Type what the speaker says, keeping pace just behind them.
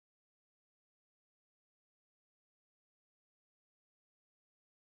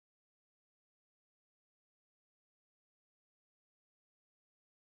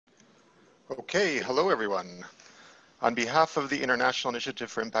Okay, hello everyone. On behalf of the International Initiative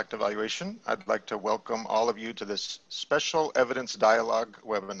for Impact Evaluation, I'd like to welcome all of you to this special evidence dialogue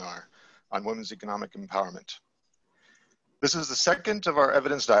webinar on women's economic empowerment. This is the second of our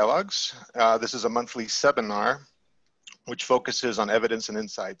evidence dialogues. This is a monthly seminar which focuses on evidence and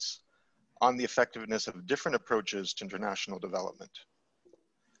insights on the effectiveness of different approaches to international development.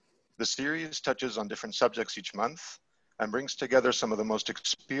 The series touches on different subjects each month and brings together some of the most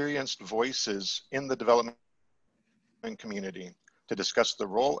experienced voices in the development community to discuss the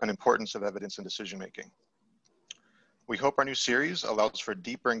role and importance of evidence in decision-making. We hope our new series allows for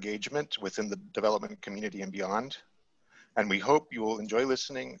deeper engagement within the development community and beyond, and we hope you will enjoy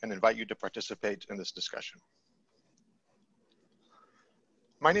listening and invite you to participate in this discussion.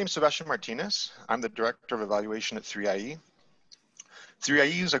 My name is Sebastian Martinez. I'm the Director of Evaluation at 3IE.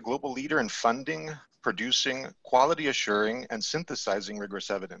 3IE is a global leader in funding, producing, quality assuring, and synthesizing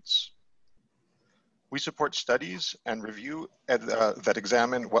rigorous evidence. We support studies and review that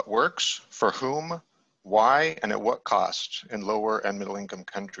examine what works, for whom, why, and at what cost in lower and middle income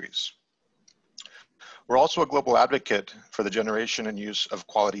countries. We're also a global advocate for the generation and use of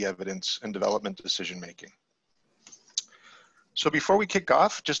quality evidence in development decision making. So before we kick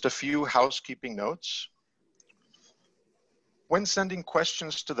off, just a few housekeeping notes. When sending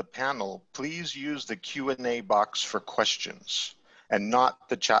questions to the panel, please use the Q&A box for questions and not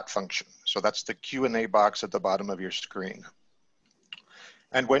the chat function. So that's the Q&A box at the bottom of your screen.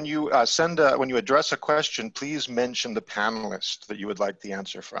 And when you address a question, please mention the panelist that you would like the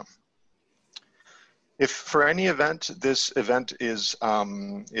answer from. If for any event this event is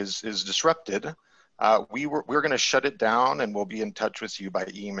disrupted, we're going to shut it down and we'll be in touch with you by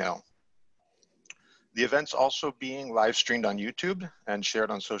email. The event's also being live streamed on YouTube and shared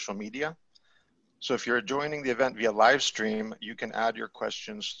on social media. So if you're joining the event via live stream, you can add your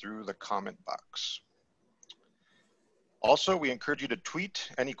questions through the comment box. Also, we encourage you to tweet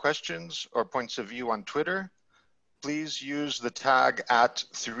any questions or points of view on Twitter. Please use the tag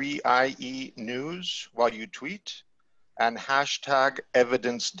 @3IE News while you tweet and hashtag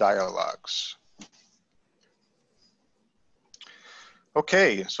evidence dialogues.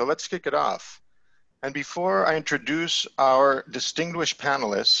 Okay, so let's kick it off. And before I introduce our distinguished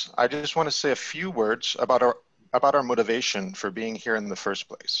panelists, I just want to say a few words about our motivation for being here in the first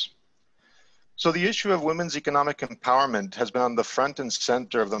place. So the issue of women's economic empowerment has been on the front and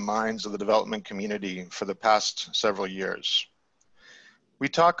center of the minds of the development community for the past several years. We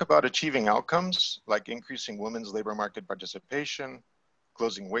talk about achieving outcomes like increasing women's labor market participation,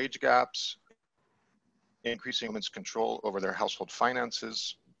 closing wage gaps, increasing women's control over their household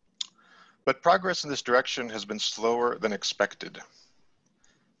finances. But progress in this direction has been slower than expected.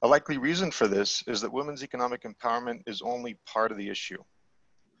 A likely reason for this is that women's economic empowerment is only part of the issue.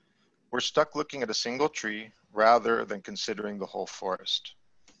 We're stuck looking at a single tree rather than considering the whole forest.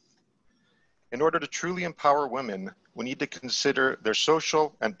 In order to truly empower women, we need to consider their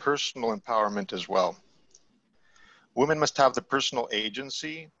social and personal empowerment as well. Women must have the personal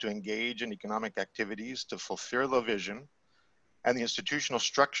agency to engage in economic activities to fulfill the vision, and the institutional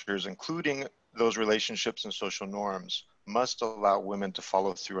structures, including those relationships and social norms, must allow women to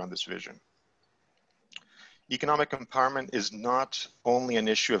follow through on this vision. Economic empowerment is not only an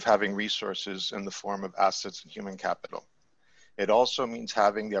issue of having resources in the form of assets and human capital. It also means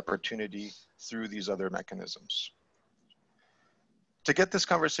having the opportunity through these other mechanisms. To get this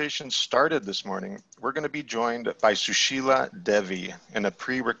conversation started this morning, we're going to be joined by Sushila Devi in a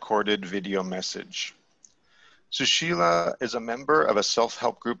pre-recorded video message. Sushila is a member of a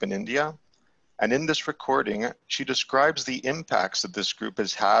self-help group in India, and in this recording, she describes the impacts that this group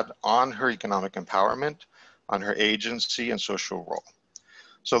has had on her economic empowerment, on her agency and social role.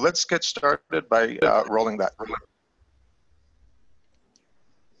 So let's get started by rolling that.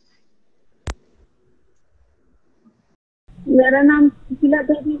 मेरा नाम सुशीला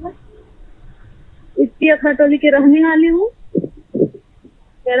देवी है। इसकी खटोली की रहने वाली हूँ।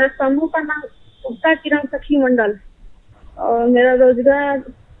 मेरा समूह का नाम उक्ता किरण सखी मंडल और मेरा रोजगार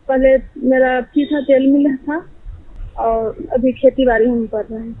पहले मेरा फीसा तेल मिल था और अभी खेती बाड़ी हम कर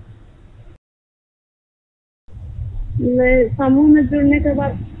रहे हैं। मैं समूह में जुड़ने के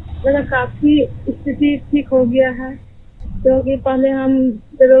बाद मेरा काफी स्थिति ठीक हो गया है, क्योंकि पहले हम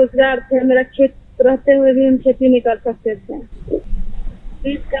बेरोजगार थे। मेरा खेत रहते हुए भी हम खेती नहीं कर सकते थे।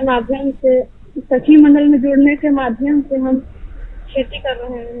 इसके माध्यम से सखी मंडल में जुड़ने के माध्यम से हम खेती कर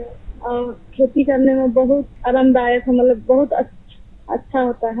रहे हैं और खेती करने में बहुत आरामदायक है, मतलब बहुत अच्छा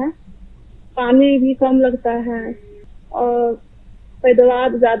होता है। पानी भी कम लगता है और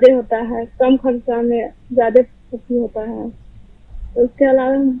पैदावार ज्यादा होता है, कम खर्चा में ज्यादा खेती होता है। उसके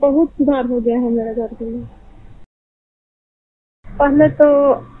अलावा बहुत सुधार हो गया है मेरे घर के लिए। पहले तो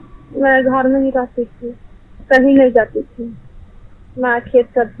मैं घर में ही रहती थी, कहीं नहीं जाती थी, ना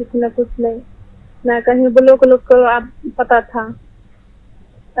खेत करती थी, ना कुछ नहीं, ना कहीं ब्लॉक लोग को पता था।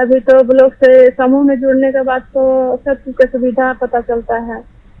 अभी तो ब्लॉक से समूह में जुड़ने के बाद तो सब चीज का सुविधा पता चलता है,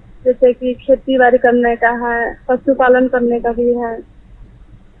 जैसे कि खेती बाड़ी करने का है, पशुपालन करने का भी है,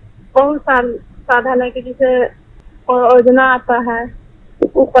 बहुत साधन है कि जैसे योजना आता है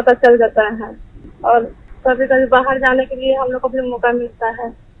वो पता चल जाता है। और कभी कभी बाहर जाने के लिए हम लोग को भी मौका मिलता है।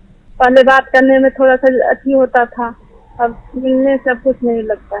 पहले बात करने में थोड़ा सा अच्छी होता था, अब मिलने से अब कुछ नहीं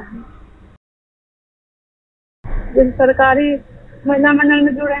लगता है। जैसे सरकारी महिला मंडल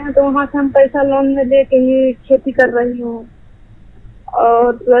में जुड़े हैं तो वहाँ से हम पैसा लोन में लेके ही खेती कर रही हूँ,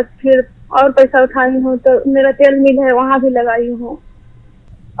 और प्लस फिर और पैसा उठाई हूँ तो मेरा तेल मिल है वहाँ भी लगाई हूँ।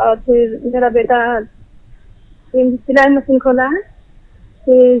 और फिर मेरा बेटा सिलाई मशीन खोला है,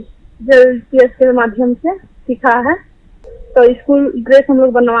 फिर JLTS के माध्यम से सीखा है, तो स्कूल ड्रेस हम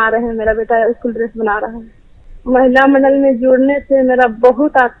लोग बनवा रहे हैं, मेरा बेटा स्कूल ड्रेस बना रहा है। महिला मंडल में जुड़ने से मेरा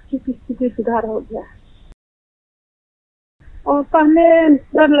बहुत आर्थिक स्थिति सुधार हो गया। और पहले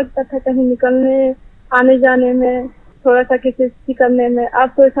डर लगता था कहीं निकलने आने जाने में, थोड़ा सा किसी चीज करने में, अब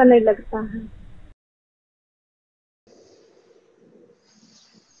तो ऐसा नहीं लगता है।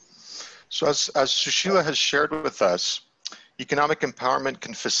 So as Sushila has shared with us, economic empowerment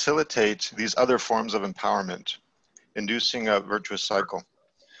can facilitate these other forms of empowerment, inducing a virtuous cycle.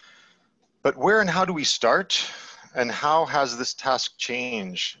 But where and how do we start? And how has this task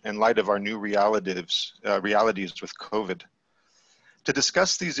changed in light of our new realities with COVID? To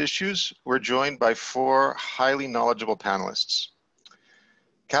discuss these issues, we're joined by 4 highly knowledgeable panelists.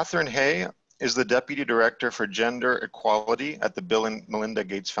 Catherine Hay is the Deputy Director for Gender Equality at the Bill and Melinda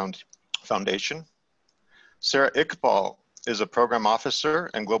Gates Foundation. Sarah Iqbal is a Program Officer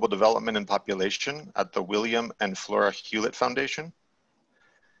in Global Development and Population at the William and Flora Hewlett Foundation.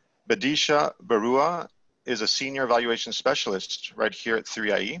 Badisha Barua is a Senior Evaluation Specialist right here at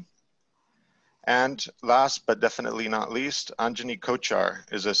 3IE. And last but definitely not least, Anjani Kochar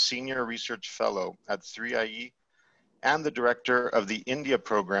is a Senior Research Fellow at 3IE and the Director of the India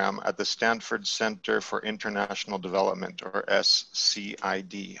Program at the Stanford Center for International Development, or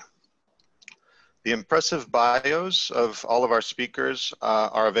SCID. The impressive bios of all of our speakers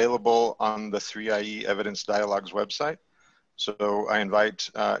are available on the 3IE Evidence Dialogues website, so I invite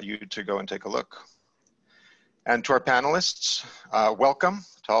you to go and take a look. And to our panelists, welcome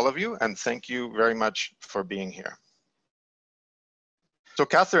to all of you, and thank you very much for being here. So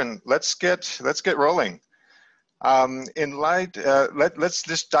Catherine, let's get rolling. Let's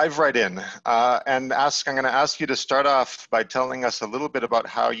just dive right in and I'm going to ask you to start off by telling us a little bit about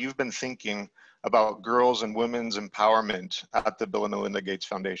how you've been thinking about girls and women's empowerment at the Bill and Melinda Gates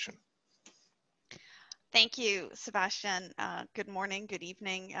Foundation. Thank you, Sebastian. Good morning, good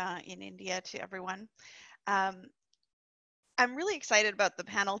evening in India to everyone. I'm really excited about the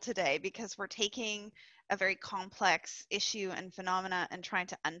panel today because we're taking a very complex issue and phenomena and trying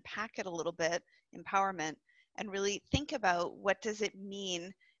to unpack it a little bit, empowerment, and really think about what does it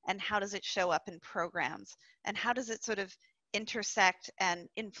mean and how does it show up in programs and how does it sort of intersect and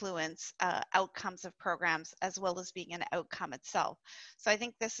influence outcomes of programs as well as being an outcome itself. So I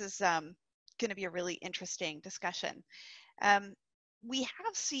think this is going to be a really interesting discussion. We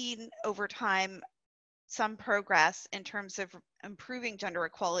have seen over time some progress in terms of improving gender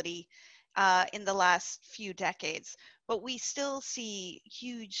equality in the last few decades, but we still see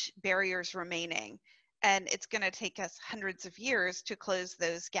huge barriers remaining, and it's going to take us hundreds of years to close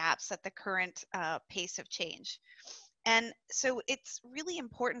those gaps at the current pace of change. And so it's really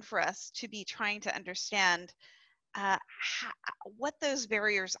important for us to be trying to understand what those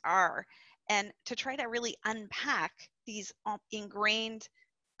barriers are and to try to really unpack these ingrained,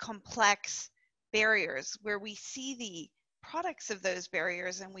 complex barriers where we see the products of those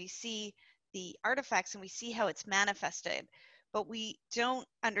barriers and we see the artifacts and we see how it's manifested, but we don't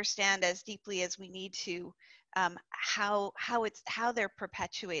understand as deeply as we need to how they're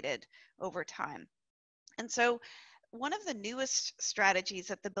perpetuated over time. And so one of the newest strategies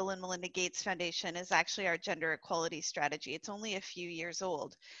at the Bill and Melinda Gates Foundation is actually our gender equality strategy. It's only a few years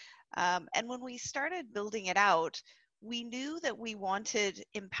old. And when we started building it out, we knew that we wanted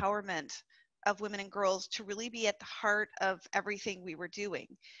empowerment of women and girls to really be at the heart of everything we were doing.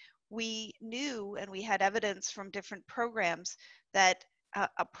 We knew, and we had evidence from different programs, that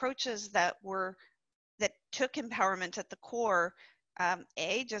approaches that took empowerment at the core,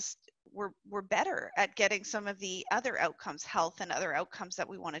 just were better at getting some of the other outcomes, health and other outcomes that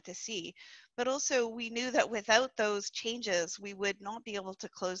we wanted to see. But also we knew that without those changes, we would not be able to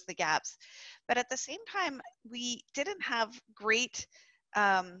close the gaps. But at the same time, we didn't have great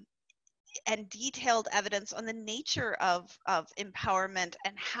and detailed evidence on the nature of empowerment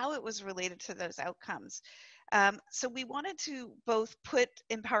and how it was related to those outcomes. So we wanted to both put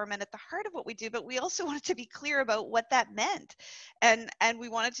empowerment at the heart of what we do, but we also wanted to be clear about what that meant. And we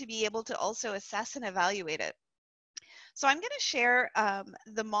wanted to be able to also assess and evaluate it. So I'm going to share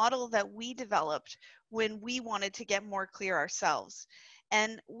the model that we developed when we wanted to get more clear ourselves.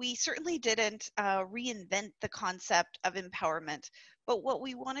 And we certainly didn't reinvent the concept of empowerment, but what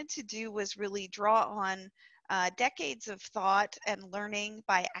we wanted to do was really draw on decades of thought and learning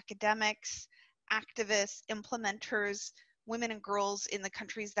by academics, activists, implementers, women and girls in the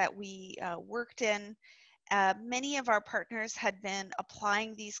countries that we worked in. Many of our partners had been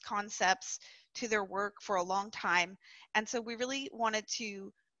applying these concepts to their work for a long time. And so we really wanted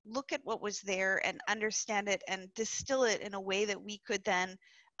to look at what was there and understand it and distill it in a way that we could then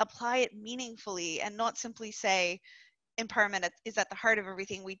apply it meaningfully and not simply say, empowerment is at the heart of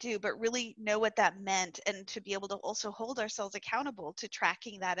everything we do, but really know what that meant and to be able to also hold ourselves accountable to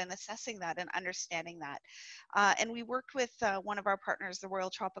tracking that and assessing that and understanding that. And we worked with one of our partners, the Royal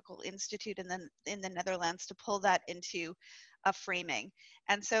Tropical Institute in the Netherlands, to pull that into a framing.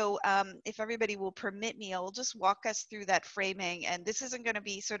 And so if everybody will permit me, I'll just walk us through that framing. And this isn't going to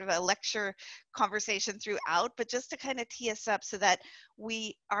be sort of a lecture conversation throughout, but just to kind of tee us up so that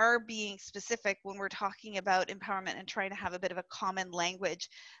we are being specific when we're talking about empowerment and trying to have a bit of a common language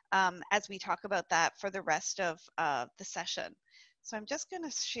as we talk about that for the rest of the session. So I'm just going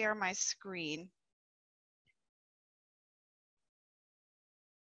to share my screen.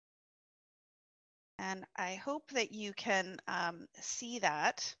 And I hope that you can see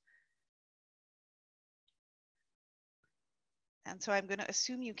that. And so I'm going to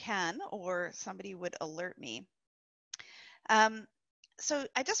assume you can, or somebody would alert me. So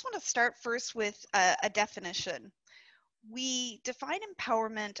I just want to start first with a definition. We define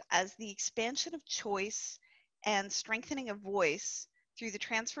empowerment as the expansion of choice and strengthening of voice through the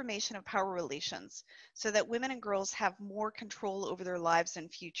transformation of power relations so that women and girls have more control over their lives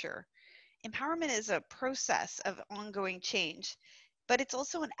and future. Empowerment is a process of ongoing change, but it's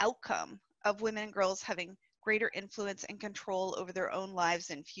also an outcome of women and girls having greater influence and control over their own lives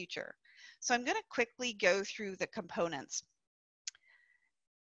and future. So I'm going to quickly go through the components.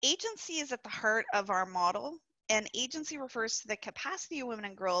 Agency is at the heart of our model, and agency refers to the capacity of women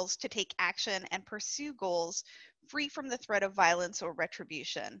and girls to take action and pursue goals free from the threat of violence or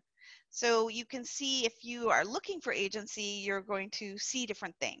retribution. So you can see if you are looking for agency, you're going to see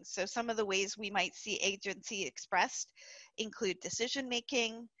different things. So some of the ways we might see agency expressed include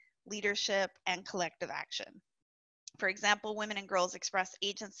decision-making, leadership, and collective action. For example, women and girls express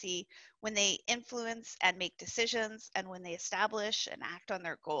agency when they influence and make decisions and when they establish and act on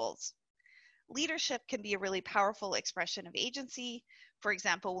their goals. Leadership can be a really powerful expression of agency. For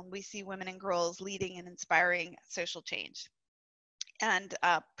example, when we see women and girls leading and inspiring social change. And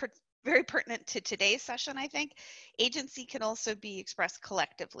very pertinent to today's session, I think, agency can also be expressed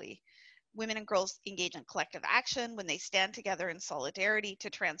collectively. Women and girls engage in collective action when they stand together in solidarity to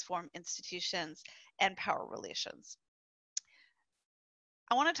transform institutions and power relations.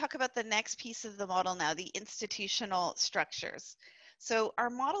 I want to talk about the next piece of the model now, the institutional structures. So our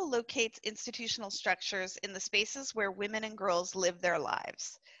model locates institutional structures in the spaces where women and girls live their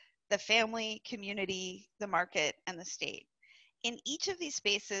lives: the family, community, the market, and the state. In each of these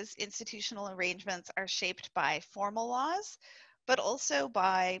spaces, institutional arrangements are shaped by formal laws, but also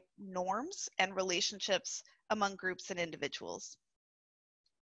by norms and relationships among groups and individuals.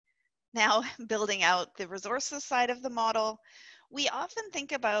 Now, building out the resources side of the model, we often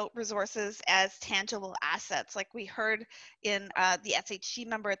think about resources as tangible assets. Like we heard in the SHG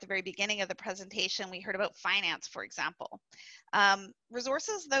member at the very beginning of the presentation, we heard about finance, for example.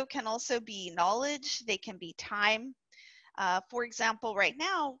 Resources, though, can also be knowledge, they can be time. For example, right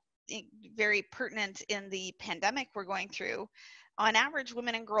now, very pertinent in the pandemic we're going through, on average,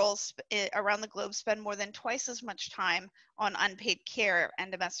 women and girls around the globe spend more than twice as much time on unpaid care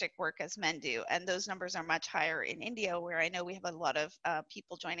and domestic work as men do. And those numbers are much higher in India, where I know we have a lot of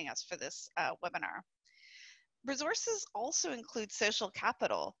people joining us for this webinar. Resources also include social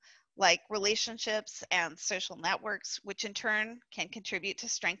capital, like relationships and social networks, which in turn can contribute to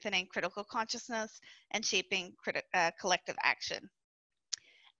strengthening critical consciousness and shaping collective action.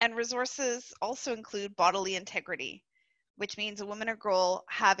 And resources also include bodily integrity, which means a woman or girl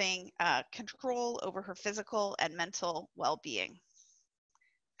having control over her physical and mental well-being.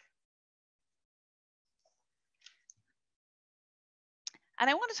 And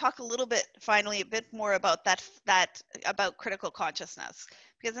I want to talk a little bit, finally, a bit more about about critical consciousness,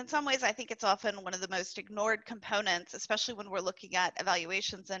 because in some ways I think it's often one of the most ignored components, especially when we're looking at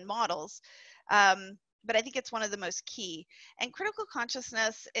evaluations and models. But I think it's one of the most key. And critical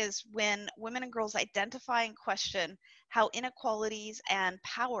consciousness is when women and girls identify and question how inequalities and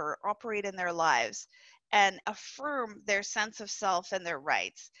power operate in their lives and affirm their sense of self and their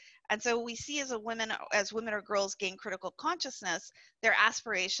rights. And so we see as women or girls gain critical consciousness, their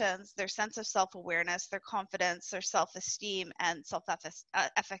aspirations, their sense of self-awareness, their confidence, their self-esteem, and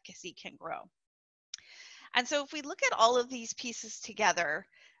self-efficacy can grow. And so if we look at all of these pieces together,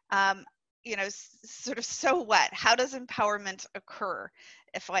 you know, sort of, so what? How does empowerment occur,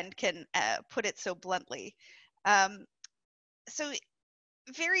 if one can put it so bluntly? So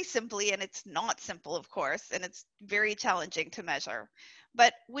very simply, and it's not simple, of course, and it's very challenging to measure,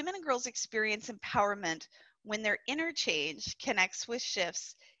 but women and girls experience empowerment when their interchange connects with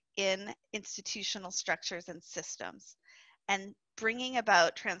shifts in institutional structures and systems, and bringing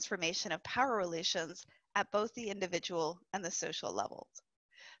about transformation of power relations at both the individual and the social levels.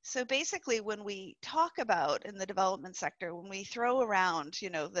 So basically, when we talk about in the development sector, when we throw around,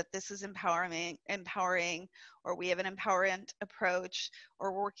 you know, that this is empowering, or we have an empowerment approach,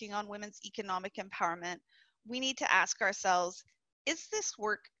 or we're working on women's economic empowerment, we need to ask ourselves, is this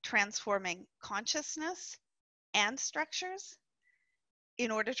work transforming consciousness and structures in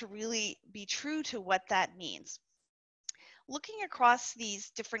order to really be true to what that means? Looking across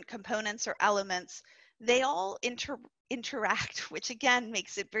these different components or elements, they all interact, which again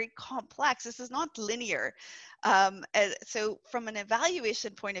makes it very complex. This is not linear. So from an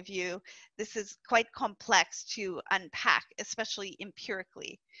evaluation point of view, this is quite complex to unpack, especially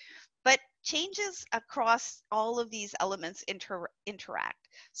empirically. But changes across all of these elements interact.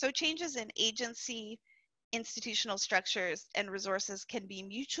 So changes in agency, institutional structures, and resources can be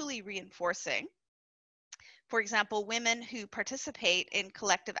mutually reinforcing. For example, women who participate in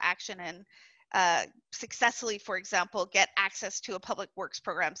collective action and successfully, for example, get access to a public works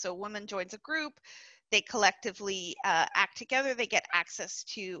program. So a woman joins a group, they collectively act together, they get access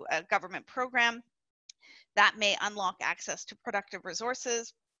to a government program that may unlock access to productive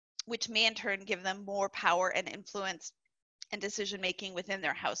resources, which may in turn give them more power and influence and decision making within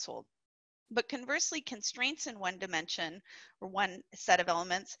their household. But conversely, constraints in one dimension or one set of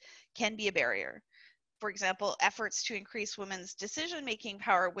elements can be a barrier. For example, efforts to increase women's decision-making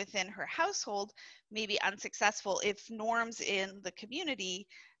power within her household may be unsuccessful if norms in the community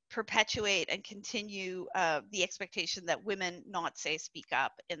perpetuate and continue the expectation that women not say speak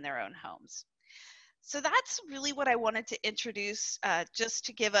up in their own homes. So that's really what I wanted to introduce, just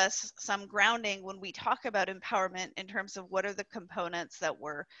to give us some grounding when we talk about empowerment in terms of what are the components that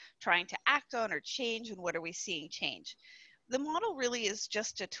we're trying to act on or change, and what are we seeing change. The model really is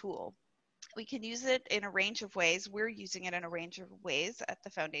just a tool. We can use it in a range of ways. We're using it in a range of ways at the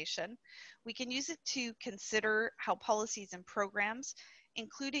foundation. We can use it to consider how policies and programs,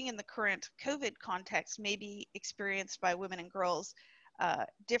 including in the current COVID context, may be experienced by women and girls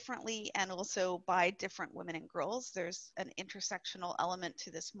differently, and also by different women and girls. There's an intersectional element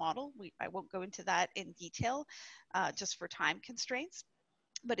to this model. I won't go into that in detail just for time constraints,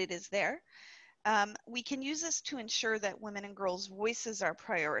 but it is there. We can use this to ensure that women and girls' voices are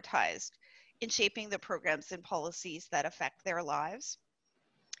prioritized in shaping the programs and policies that affect their lives.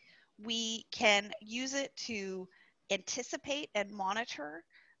 We can use it to anticipate and monitor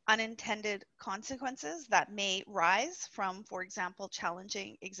unintended consequences that may rise from, for example,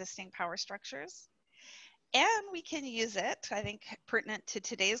 challenging existing power structures. And we can use it, I think pertinent to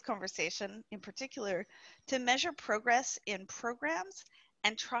today's conversation in particular, to measure progress in programs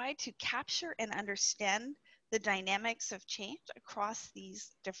and try to capture and understand the dynamics of change across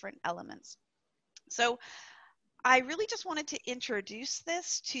these different elements. So I really just wanted to introduce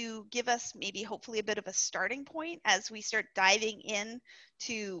this to give us maybe hopefully a bit of a starting point as we start diving in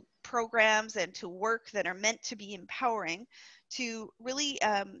to programs and to work that are meant to be empowering, to really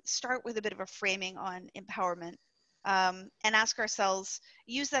start with a bit of a framing on empowerment, and ask ourselves,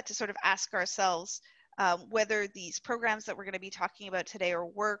 use that to sort of ask ourselves whether these programs that we're going to be talking about today or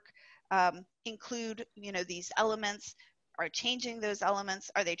work include, you know, these elements, are changing those elements,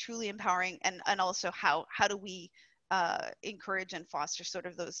 are they truly empowering, and also how do we encourage and foster sort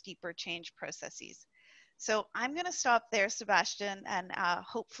of those deeper change processes. So I'm going to stop there, Sebastian, and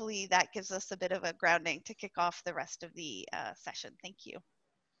hopefully that gives us a bit of a grounding to kick off the rest of the session. Thank you.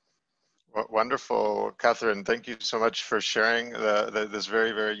 Wonderful, Catherine. Thank you so much for sharing this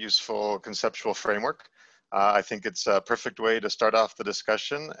very, very useful conceptual framework. I think it's a perfect way to start off the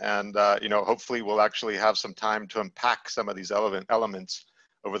discussion, and you know, hopefully we'll actually have some time to unpack some of these elements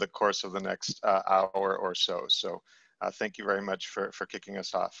over the course of the next hour or so. So thank you very much for kicking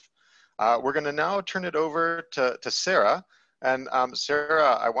us off. We're going to now turn it over to Sarah. And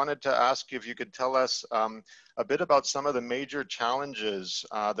Sarah, I wanted to ask you if you could tell us a bit about some of the major challenges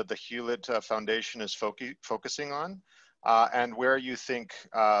that the Hewlett Foundation is focusing on, and where you think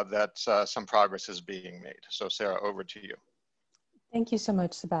that some progress is being made. So Sarah, over to you. Thank you so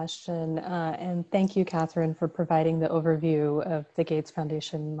much, Sebastian. And thank you, Catherine, for providing the overview of the Gates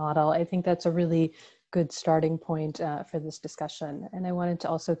Foundation model. I think that's a really good starting point for this discussion. And I wanted to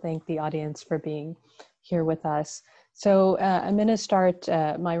also thank the audience for being here with us. So I'm going to start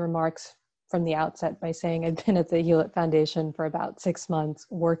my remarks from the outset by saying I've been at the Hewlett Foundation for about 6 months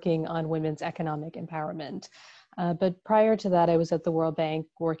working on women's economic empowerment. But prior to that, I was at the World Bank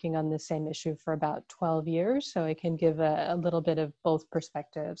working on the same issue for about 12 years. So I can give a little bit of both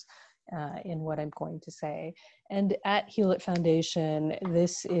perspectives in what I'm going to say. And at Hewlett Foundation,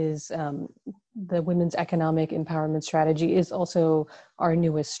 this is the Women's Economic Empowerment Strategy is also our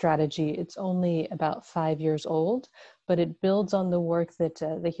newest strategy. It's only about 5 years old, but it builds on the work that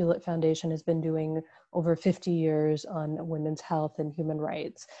the Hewlett Foundation has been doing over 50 years on women's health and human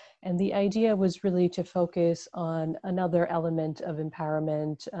rights. And the idea was really to focus on another element of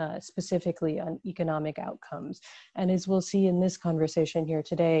empowerment, specifically on economic outcomes. And as we'll see in this conversation here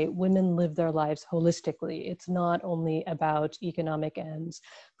today, women live their lives holistically. It's not only about economic ends,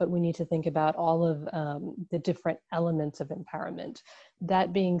 but we need to think about all of the different elements of empowerment.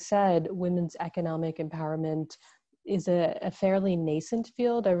 That being said, women's economic empowerment is a fairly nascent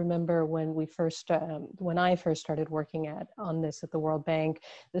field. I remember when I first started working on this at the World Bank,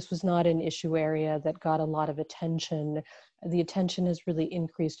 this was not an issue area that got a lot of attention. The attention has really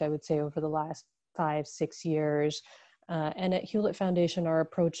increased, I would say, over the last 5-6 years. And at Hewlett Foundation, our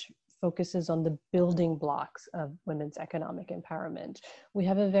approach focuses on the building blocks of women's economic empowerment. We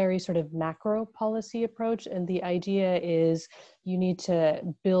have a very sort of macro policy approach, and the idea is you need to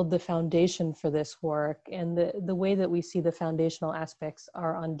build the foundation for this work. And the way that we see the foundational aspects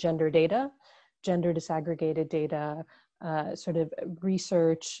are on gender data, gender disaggregated data, sort of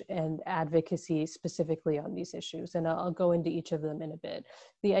research and advocacy specifically on these issues. And I'll go into each of them in a bit.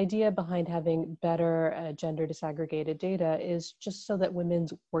 The idea behind having better gender disaggregated data is just so that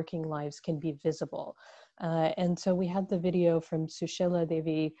women's working lives can be visible. And so we had the video from Sushila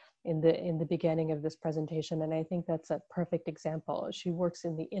Devi in the beginning of this presentation, and I think that's a perfect example. She works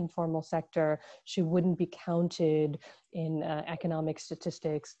in the informal sector. She wouldn't be counted in economic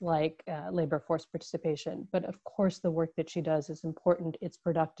statistics like labor force participation, but of course the work that she does is important, it's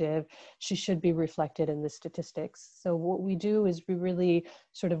productive, she should be reflected in the statistics. So what we do is we really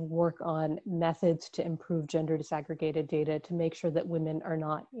sort of work on methods to improve gender disaggregated data to make sure that women are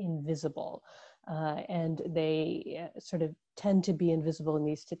not invisible. And they sort of tend to be invisible in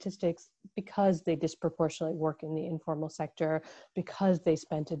these statistics because they disproportionately work in the informal sector, because they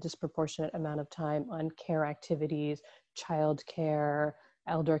spent a disproportionate amount of time on care activities, child care,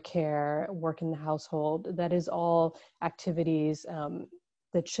 elder care, work in the household. That is all activities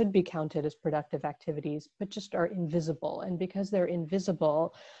that should be counted as productive activities, but just are invisible. And because they're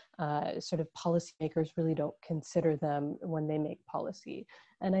invisible, sort of policymakers really don't consider them when they make policy.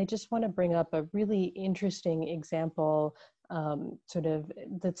 And I just want to bring up a really interesting example, sort of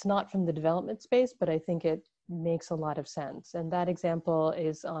that's not from the development space, but I think it makes a lot of sense. And that example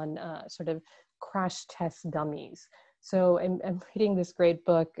is on sort of crash test dummies. So I'm reading this great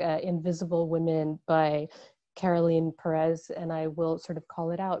book, Invisible Women by Caroline Perez, and I will sort of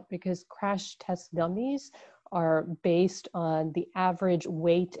call it out because crash test dummies are based on the average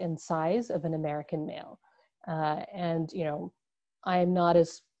weight and size of an American male. And, you know, I'm not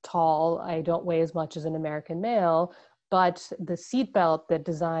as tall, I don't weigh as much as an American male, but the seatbelt that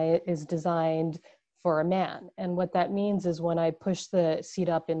is designed for a man. And what that means is when I push the seat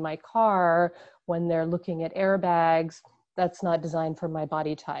up in my car, when they're looking at airbags, that's not designed for my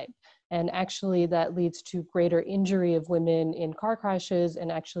body type. And actually that leads to greater injury of women in car crashes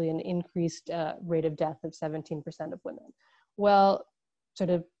and actually an increased rate of death of 17% of women. Well, sort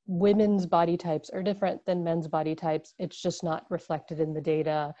of women's body types are different than men's body types. It's just not reflected in the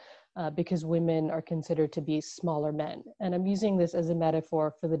data because women are considered to be smaller men. And I'm using this as a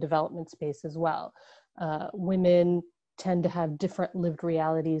metaphor for the development space as well. Women tend to have different lived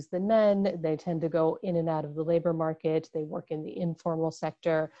realities than men. They tend to go in and out of the labor market. They work in the informal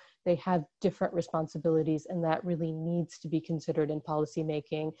sector. They have different responsibilities, and that really needs to be considered in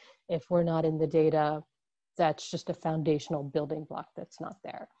policymaking. If we're not in the data, that's just a foundational building block that's not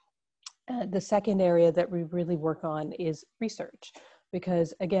there. The second area that we really work on is research,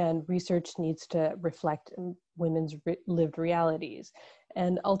 because again, research needs to reflect women's lived realities.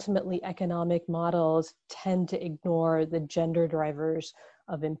 And ultimately, economic models tend to ignore the gender drivers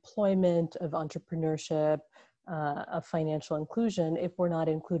of employment, of entrepreneurship, of financial inclusion. If we're not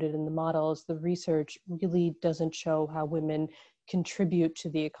included in the models, the research really doesn't show how women contribute to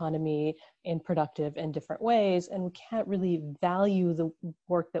the economy in productive and different ways. And we can't really value the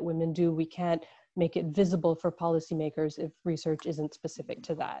work that women do. We can't make it visible for policymakers if research isn't specific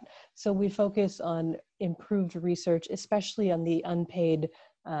to that. So we focus on improved research, especially on the unpaid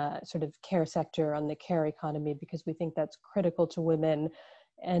sort of care sector, on the care economy, because we think that's critical to women.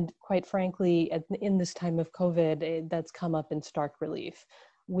 And quite frankly, in this time of COVID, that's come up in stark relief.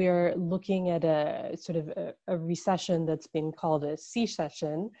 We're looking at a sort of a recession that's been called a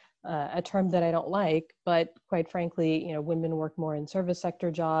C-session, a term that I don't like, but quite frankly, you know, women work more in service sector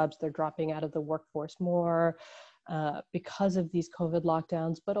jobs, they're dropping out of the workforce more because of these COVID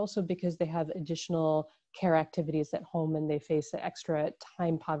lockdowns, but also because they have additional care activities at home and they face the extra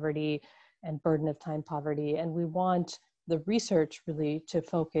time poverty and burden of time poverty. And we want the research really to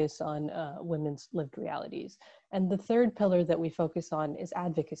focus on women's lived realities. And the third pillar that we focus on is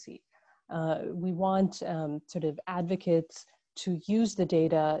advocacy. We want sort of advocates to use the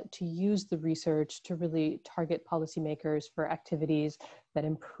data, to use the research to really target policymakers for activities that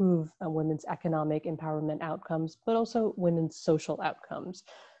improve women's economic empowerment outcomes, but also women's social outcomes.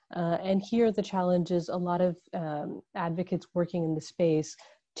 And here the challenge is a lot of advocates working in the space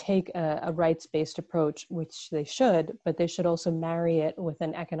take a rights-based approach, which they should, but they should also marry it with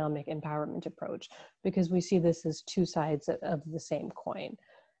an economic empowerment approach, because we see this as two sides of the same coin.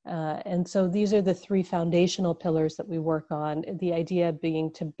 And so these are the three foundational pillars that we work on, the idea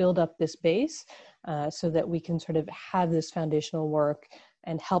being to build up this base so that we can sort of have this foundational work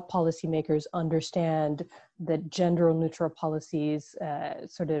and help policymakers understand that gender-neutral policies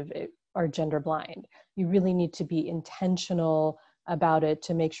sort of are gender blind. You really need to be intentional about it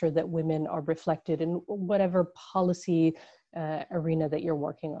to make sure that women are reflected in whatever policy arena that you're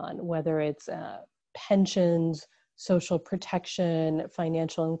working on, whether it's pensions, social protection,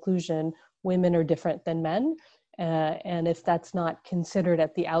 financial inclusion. Women are different than men. And if that's not considered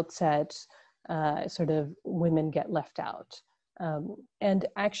at the outset, sort of women get left out. And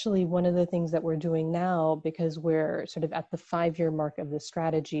actually, one of the things that we're doing now, because we're sort of at the 5-year mark of the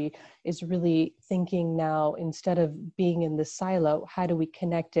strategy, is really thinking now, instead of being in this silo, how do we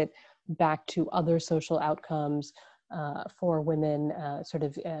connect it back to other social outcomes for women, sort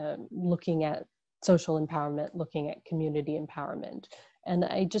of looking at social empowerment, looking at community empowerment. And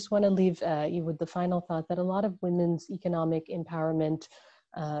I just want to leave you with the final thought that a lot of women's economic empowerment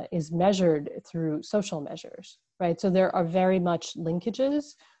is measured through social measures, right? So there are very much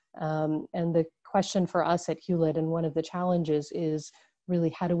linkages. And the question for us at Hewlett, and one of the challenges, is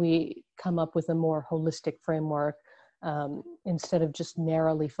really how do we come up with a more holistic framework instead of just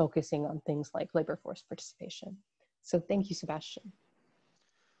narrowly focusing on things like labor force participation. So thank you, Sebastian.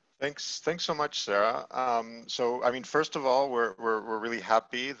 Thanks so much, Sarah. So, I mean, first of all, we're really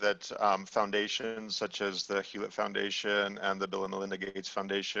happy that foundations such as the Hewlett Foundation and the Bill and Melinda Gates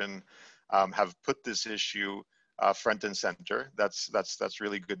Foundation have put this issue front and center. That's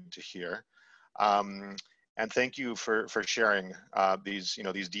really good to hear. And thank you for sharing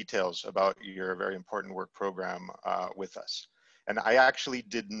these details about your very important work program with us. And I actually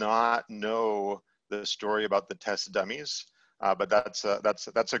did not know the story about the test dummies. But that's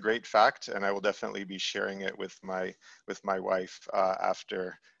a great fact, and I will definitely be sharing it with my wife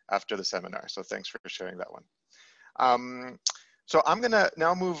after the seminar. So thanks for sharing that one. So I'm going to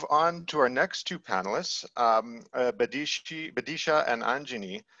now move on to our next two panelists. Badisha and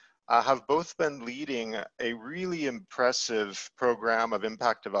Anjani have both been leading a really impressive program of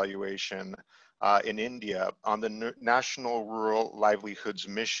impact evaluation in India on the National Rural Livelihoods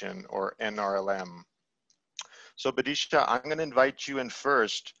Mission, or NRLM. So Badisha, I'm going to invite you in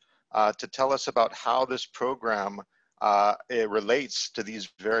first to tell us about how this program it relates to these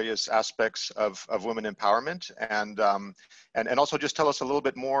various aspects of women empowerment, and also just tell us a little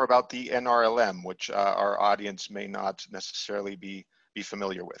bit more about the NRLM, which our audience may not necessarily be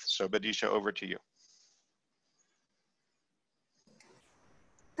familiar with. So Badisha, over to you.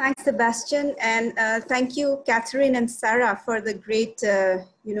 Thanks, Sebastian, and thank you, Catherine and Sarah, for the great,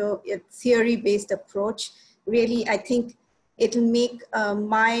 theory-based approach. Really, I think it'll make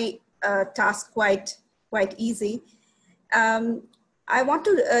my task quite easy. I want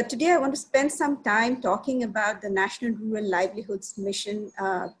to today I want to spend some time talking about the National Rural Livelihoods Mission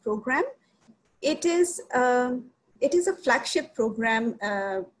program. It is a flagship program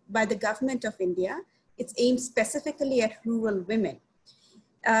by the government of India. It's aimed specifically at rural women.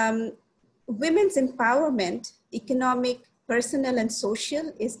 Women's empowerment, economic personal and social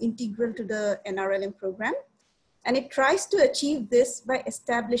is integral to the NRLM program. And it tries to achieve this by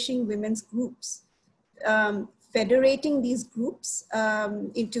establishing women's groups, federating these groups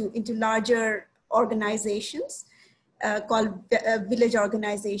into larger organizations called village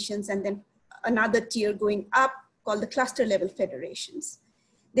organizations, and then another tier going up called the cluster level federations.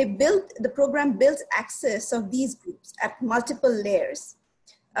 The program builds access of these groups at multiple layers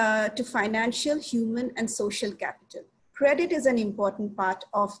to financial, human, and social capital. Credit is an important part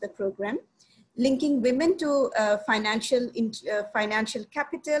of the program. Linking women to financial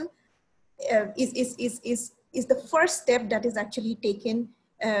capital is the first step that is actually taken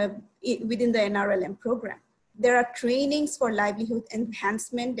within the NRLM program. There are trainings for livelihood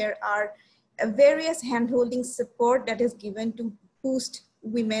enhancement. There are various handholding support that is given to boost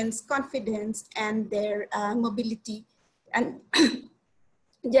women's confidence and their mobility, and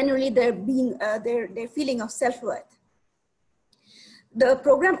generally their feeling of self-worth. The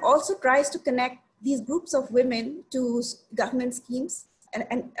program also tries to connect these groups of women to government schemes,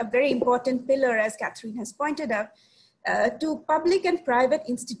 and a very important pillar, as Catherine has pointed out, to public and private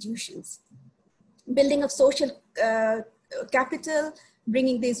institutions. Building of social capital,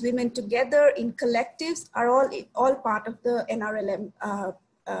 bringing these women together in collectives are all part of the NRLM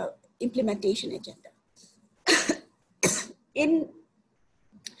implementation agenda. In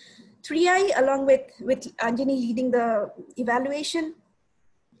 3I, along with Anjani leading the evaluation,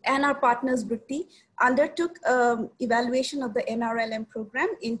 and our partners Vritti undertook evaluation of the NRLM program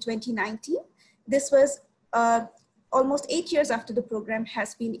in 2019. This was almost 8 years after the program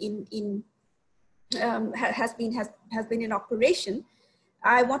has been in operation.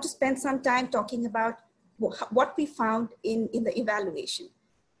 I want to spend some time talking about what we found in the evaluation.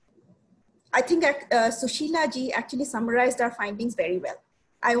 I think Sushila ji actually summarized our findings very well.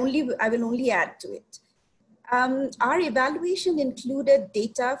 I will only add to it. Our evaluation included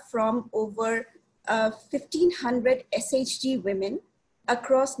data from over 1,500 SHG women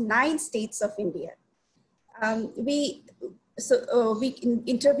across 9 states of India. We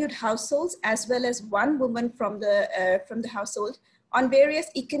interviewed households as well as one woman from the household on various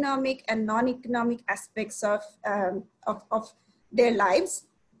economic and non-economic aspects of their lives.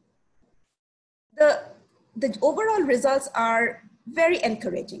 The overall results are very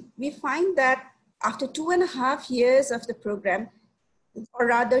encouraging. We find that after 2.5 years of the program, or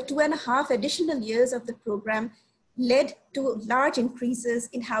rather 2.5 additional years of the program, led to large increases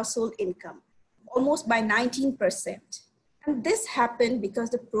in household income, almost by 19%. And this happened because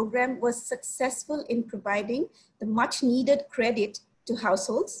the program was successful in providing the much needed credit to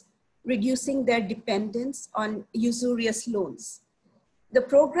households, reducing their dependence on usurious loans. The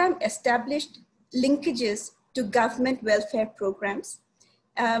program established linkages to government welfare programs,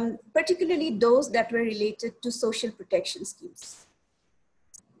 particularly those that were related to social protection schemes.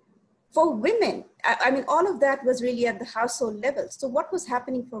 For women, I mean, all of that was really at the household level. So what was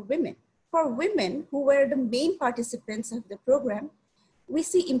happening for women? For women who were the main participants of the program, we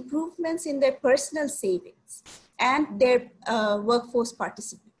see improvements in their personal savings and their workforce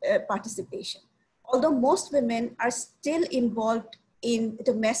participation. Although most women are still involved in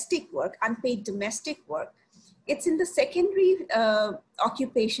domestic work, unpaid domestic work, it's in the secondary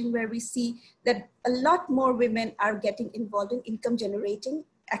occupation where we see that a lot more women are getting involved in income generating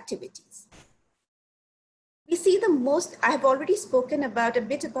activities. We see the most, I have already spoken about a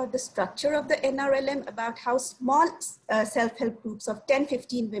bit about the structure of the NRLM, about how small self-help groups of 10,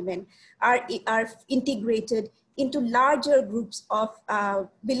 15 women are integrated into larger groups of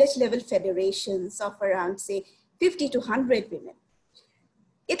village level federations of around, say, 50 to 100 women.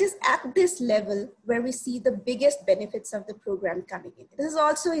 It is at this level where we see the biggest benefits of the program coming in. This is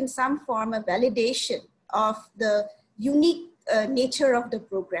also in some form a validation of the unique nature of the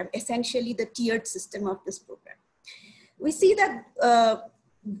program, essentially the tiered system of this program. We see that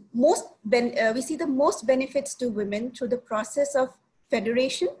we see the most benefits to women through the process of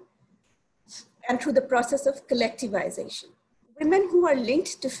federation and through the process of collectivization. Women who are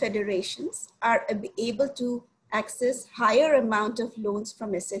linked to federations are able to access higher amount of loans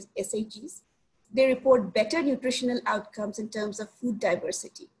from SDGs. They report better nutritional outcomes in terms of food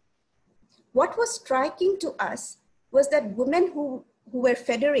diversity. What was striking to us was that women who were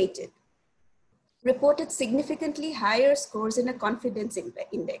federated reported significantly higher scores in a confidence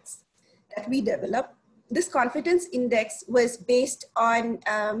index that we developed. This confidence index was based on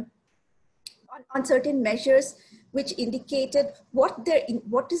certain measures which indicated what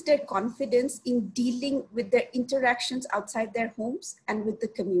is their confidence in dealing with their interactions outside their homes and with the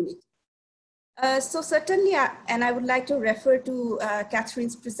community. So certainly, and I would like to refer to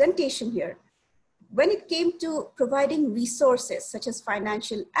Catherine's presentation here, when it came to providing resources such as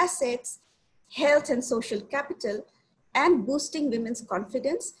financial assets, health and social capital, and boosting women's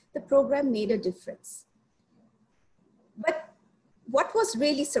confidence, the program made a difference. But what was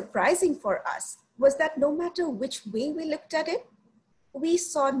really surprising for us was that no matter which way we looked at it, we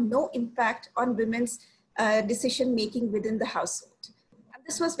saw no impact on women's decision-making within the household. And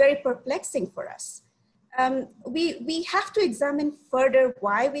this was very perplexing for us. We have to examine further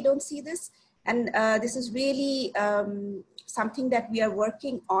why we don't see this. And this is really something that we are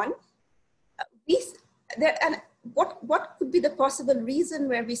working on. What could be the possible reason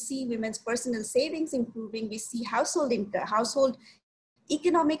where we see women's personal savings improving, we see household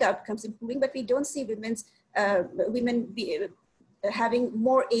economic outcomes improving, but we don't see women having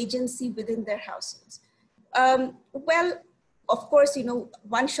more agency within their households? Well, of course, you know,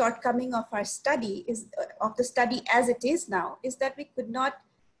 one shortcoming of our study is, of the study as it is now, is that we could not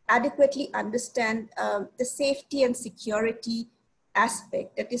adequately understand the safety and security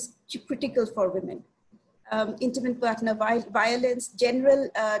aspect that is critical for women. Intimate partner violence, general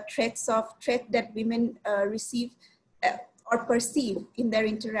threat that women receive or perceive in their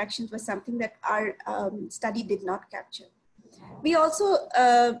interactions was something that our study did not capture. We also,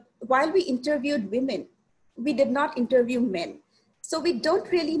 while we interviewed women, we did not interview men. So we don't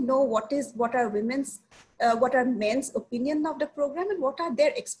really know what are men's opinion of the program and what are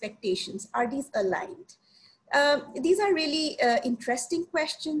their expectations. Are these aligned? These are really interesting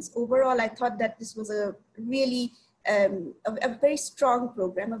questions. Overall, I thought that this was a really a very strong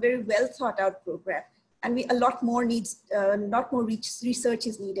program, a very well thought out program, and a lot more research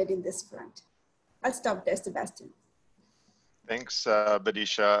is needed in this front. I'll stop there, Sebastian. Thanks,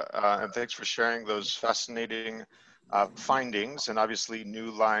 Badisha, and thanks for sharing those fascinating findings and obviously new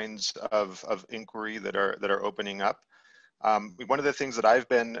lines of inquiry that are opening up. One of the things that I've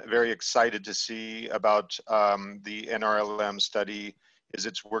been very excited to see about the NRLM study is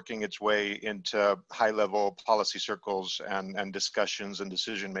it's working its way into high-level policy circles and discussions and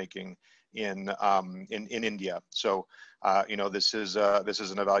decision-making in India. So, you know, this is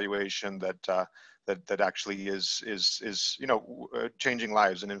an evaluation that actually is you know, changing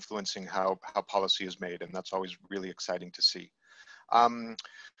lives and influencing how policy is made, and that's always really exciting to see.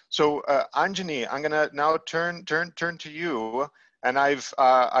 So Anjani, I'm gonna now turn to you, and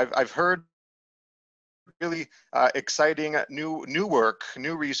I've heard really exciting new work,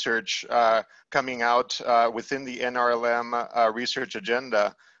 new research coming out within the NRLM research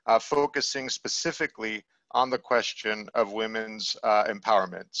agenda, focusing specifically on the question of women's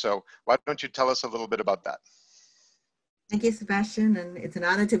empowerment. So why don't you tell us a little bit about that? Thank you, Sebastian, and it's an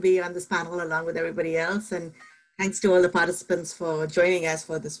honor to be on this panel along with everybody else, and thanks to all the participants for joining us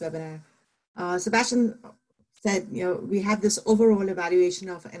for this webinar. Sebastian said, you know, we have this overall evaluation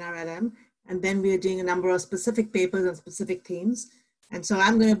of NRLM, and then we are doing a number of specific papers on specific themes. And so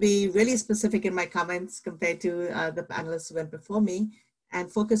I'm going to be really specific in my comments compared to the panelists who went before me,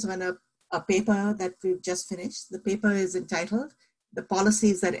 and focus on a paper that we've just finished. The paper is entitled "The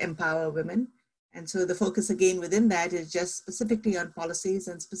Policies That Empower Women." And so the focus again within that is just specifically on policies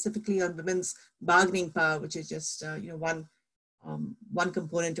and specifically on women's bargaining power, which is just you know, one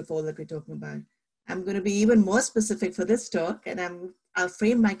component of all that we're talking about. I'm going to be even more specific for this talk, and I'll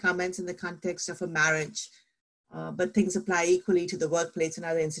frame my comments in the context of a marriage, but things apply equally to the workplace and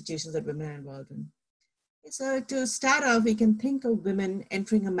other institutions that women are involved in. So to start off, we can think of women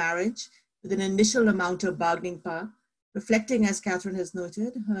entering a marriage with an initial amount of bargaining power, reflecting, as Catherine has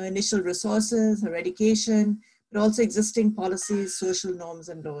noted, her initial resources, her education, but also existing policies, social norms,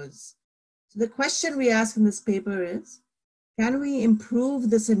 and laws. So the question we ask in this paper is, can we improve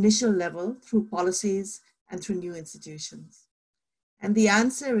this initial level through policies and through new institutions? And the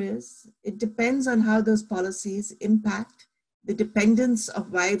answer is, it depends on how those policies impact the dependence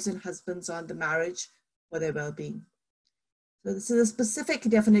of wives and husbands on the marriage for their well-being. So this is a specific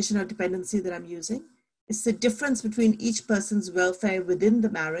definition of dependency that I'm using. It's the difference between each person's welfare within the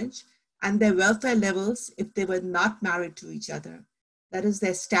marriage and their welfare levels if they were not married to each other. That is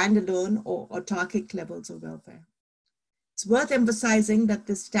their standalone or autarkic levels of welfare. It's worth emphasizing that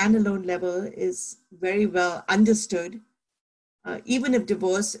this standalone level is very well understood, even if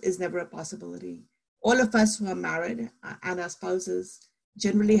divorce is never a possibility. All of us who are married and our spouses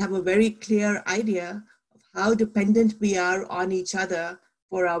generally have a very clear idea of how dependent we are on each other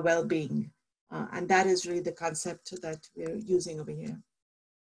for our well-being. And that is really the concept that we're using over here.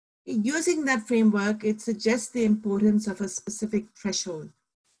 Using that framework, it suggests the importance of a specific threshold.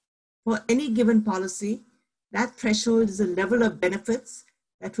 For any given policy, that threshold is a level of benefits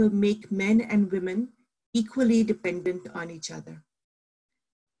that will make men and women equally dependent on each other.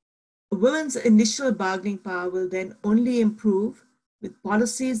 women's initial bargaining power will then only improve with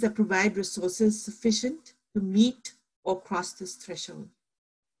policies that provide resources sufficient to meet or cross this threshold.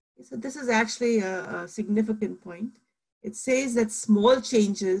 So this is actually a significant point. It says that small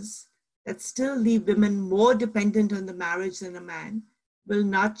changes that still leave women more dependent on the marriage than a man will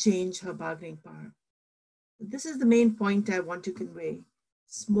not change her bargaining power. This is the main point I want to convey.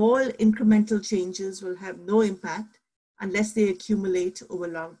 Small incremental changes will have no impact unless they accumulate over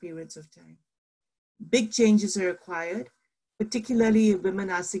long periods of time. Big changes are required, particularly if women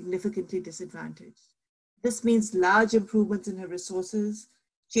are significantly disadvantaged. This means large improvements in her resources,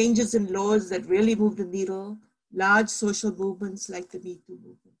 changes in laws that really move the needle, large social movements like the Me Too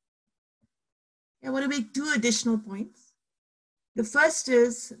movement. I want to make two additional points. The first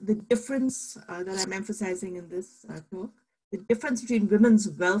is the difference that I'm emphasizing in this talk, the difference between women's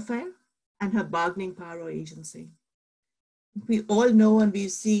welfare and her bargaining power or agency. We all know and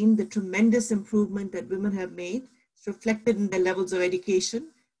we've seen the tremendous improvement that women have made. It's reflected in their levels of education.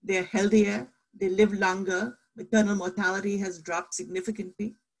 They're healthier, they live longer, maternal mortality has dropped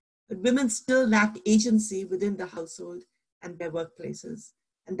significantly, but women still lack agency within the household and their workplaces.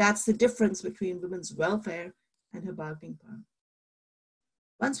 And that's the difference between women's welfare and her bargaining power.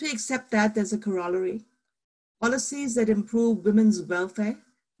 Once we accept that, there's a corollary. Policies that improve women's welfare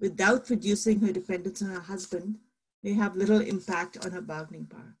without reducing her dependence on her husband may have little impact on her bargaining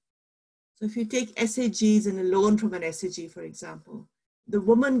power. So if you take SDGs and a loan from an SDG, for example, the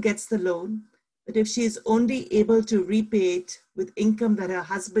woman gets the loan, but if she is only able to repay it with income that her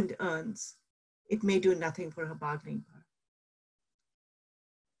husband earns, it may do nothing for her bargaining power.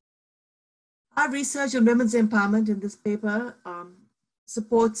 Our research on women's empowerment in this paper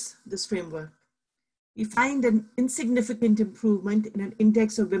supports this framework. We find an insignificant improvement in an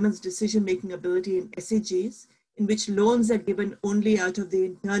index of women's decision-making ability in SDGs, in which loans are given only out of the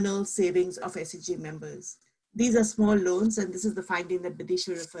internal savings of SDG members. These are small loans, and this is the finding that Badisha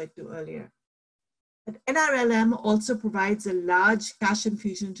referred to earlier. But NRLM also provides a large cash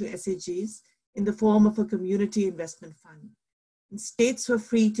infusion to SDGs in the form of a community investment fund. And states were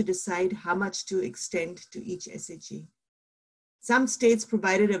free to decide how much to extend to each SDG. Some states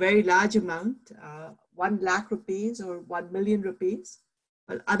provided a very large amount, 1 lakh rupees or 1 million rupees,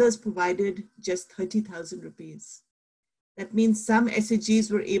 while others provided just 30,000 rupees. That means some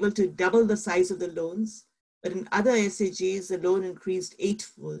SDGs were able to double the size of the loans, but in other SDGs, the loan increased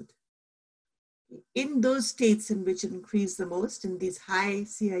 8-fold. In those states in which it increased the most, in these high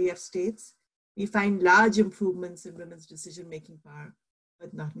CIF states, we find large improvements in women's decision-making power,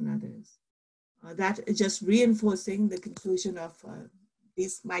 but not in others. That is just reinforcing the conclusion of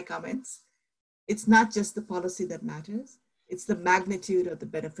my comments. It's not just the policy that matters, it's the magnitude of the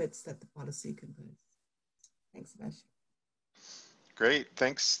benefits that the policy confers. Thanks, Sebastian. Great,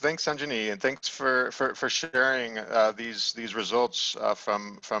 thanks, Anjani, and thanks for sharing these results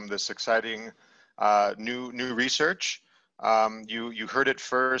from this exciting new research. You heard it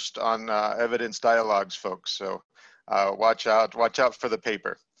first on Evidence Dialogues, folks. So watch out for the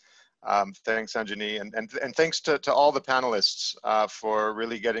paper. Thanks, Anjani, and thanks to all the panelists for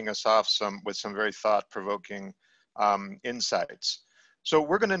really getting us off with some very thought-provoking insights. So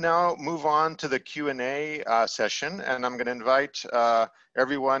we're going to now move on to the Q&A session, and I'm going to invite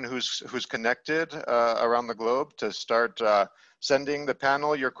everyone who's connected around the globe to start sending the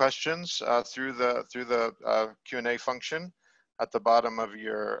panel your questions through the Q&A function at the bottom of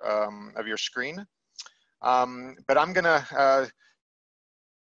your screen. But I'm going to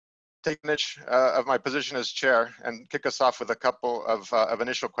take advantage of my position as chair and kick us off with a couple of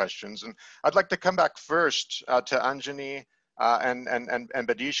initial questions. And I'd like to come back first to Anjani and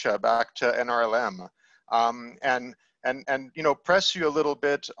Badisha, back to NRLM, and press you a little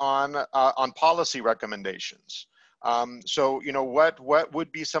bit on policy recommendations. So what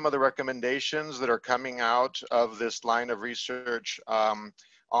would be some of the recommendations that are coming out of this line of research on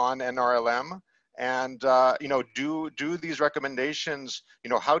NRLM? And do these recommendations,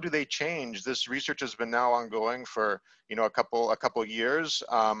 how do they change? This research has been now ongoing for a couple years.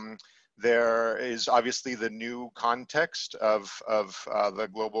 There is obviously the new context of the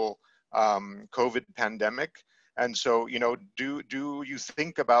global COVID pandemic, and so do you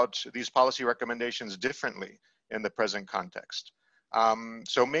think about these policy recommendations differently in the present context?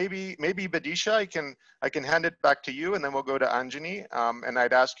 So maybe Badisha, I can hand it back to you, and then we'll go to Anjani, and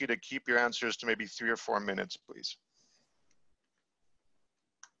I'd ask you to keep your answers to maybe 3 or 4 minutes, please.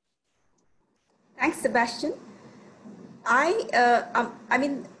 Thanks, Sebastian. I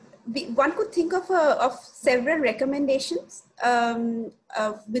mean, one could think of several recommendations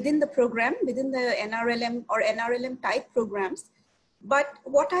within the program, within the NRLM or NRLM type programs, But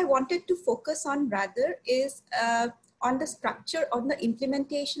what I wanted to focus on rather is on the structure, on the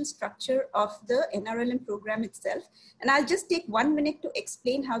implementation structure of the NRLM program itself. And I'll just take 1 minute to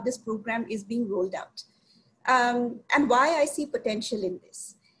explain how this program is being rolled out and why I see potential in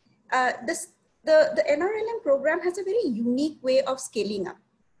this. The NRLM program has a very unique way of scaling up,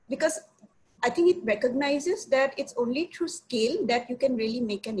 because I think it recognizes that it's only through scale that you can really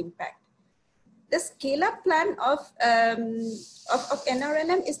make an impact. The scale-up plan of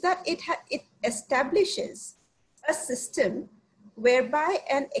NRLM is that it establishes a system whereby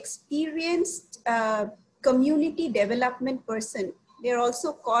an experienced community development person, they're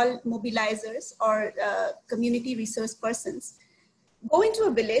also called mobilizers or community resource persons, go into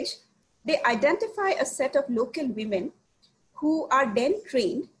a village, they identify a set of local women who are then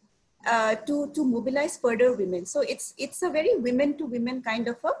trained to mobilize further women. So it's a very women to women kind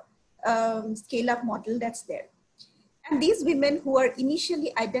of a scale-up model that's there. And these women who are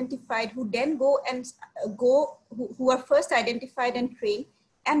initially identified, who then go and who are first identified and trained,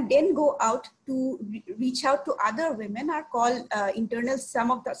 and then go out to reach out to other women, are called internal,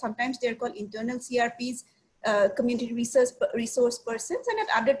 sometimes they're called internal CRPs, community resource persons, and at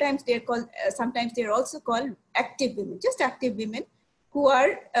other times they're called, sometimes they're also called active women, just active women who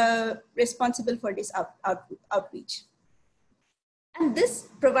are responsible for this outreach. And this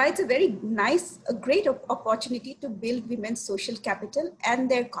provides a very nice, a great opportunity to build women's social capital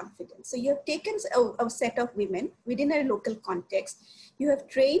and their confidence. So you have taken a set of women within a local context, you have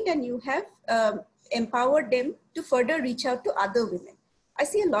trained and you have empowered them to further reach out to other women. I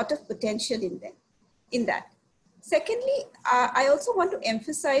see a lot of potential in that. Secondly, I also want to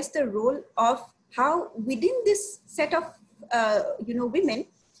emphasize the role of how within this set of women,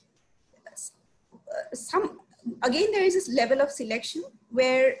 again, there is this level of selection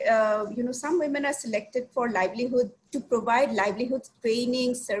where, some women are selected for livelihood, to provide livelihood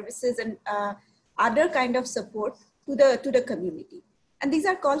training, services, and other kind of support to the community. And these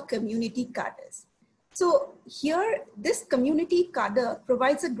are called community cadres. So here, this community cadre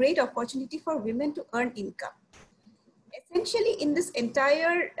provides a great opportunity for women to earn income. Essentially, in this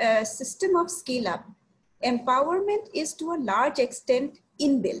entire system of scale-up, empowerment is to a large extent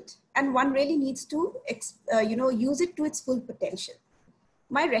inbuilt, and one really needs to use it to its full potential.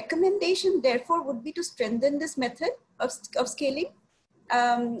 My recommendation, therefore, would be to strengthen this method of scaling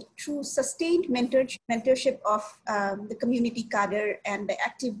through sustained mentorship of the community cadre and the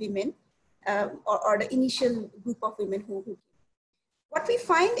active women, or the initial group of women who. What we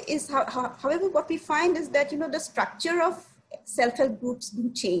find is, however, what we find is that, the structure of self-help groups do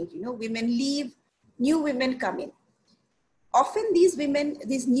change. Women leave, new women come in. Often these women,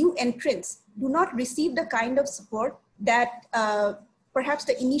 these new entrants, do not receive the kind of support that perhaps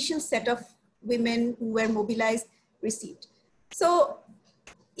the initial set of women who were mobilized received. So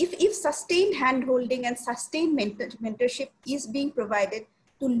if sustained handholding and sustained mentorship is being provided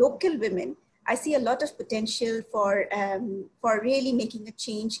to local women, I see a lot of potential for really making a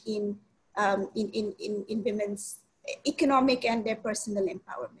change in women's economic and their personal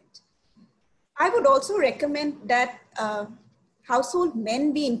empowerment. I would also recommend that household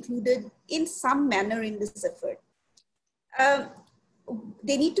men be included in some manner in this effort.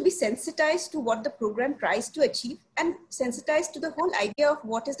 They need to be sensitized to what the program tries to achieve, and sensitized to the whole idea of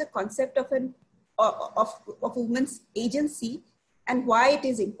what is the concept of women's agency and why it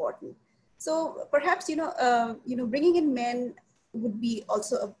is important. So perhaps, bringing in men would be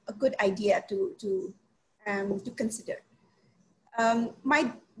also a good idea to consider.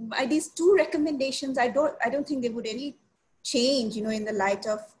 These two recommendations, I don't think they would really change, in the light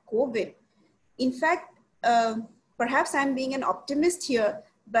of COVID. In fact, perhaps I'm being an optimist here,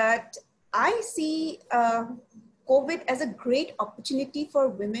 but I see COVID as a great opportunity for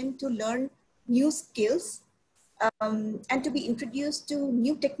women to learn new skills and to be introduced to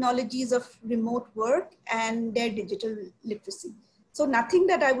new technologies of remote work and their digital literacy. So nothing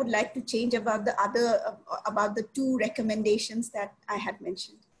that I would like to change about the two recommendations that I had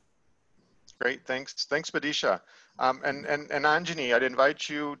mentioned. Great, thanks, Badisha. And Anjani, I'd invite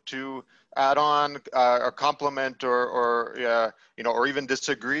you to add on or complement or even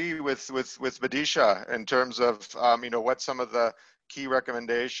disagree with Badisha in terms of what some of the key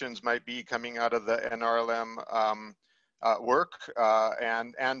recommendations might be coming out of the NRLM work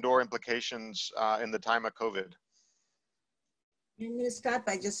and or implications in the time of COVID. I'm going to start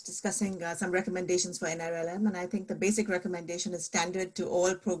by just discussing some recommendations for NRLM, and I think the basic recommendation is standard to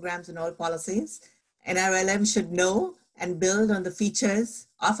all programs and all policies. NRLM should know and build on the features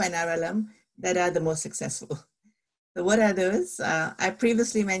of NRLM that are the most successful. So what are those? I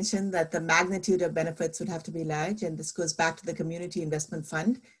previously mentioned that the magnitude of benefits would have to be large, and this goes back to the Community Investment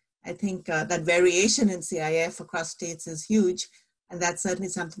Fund. I think that variation in CIF across states is huge, and that's certainly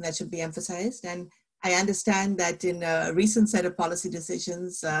something that should be emphasized. And I understand that in a recent set of policy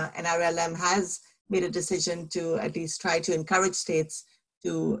decisions, NRLM has made a decision to at least try to encourage states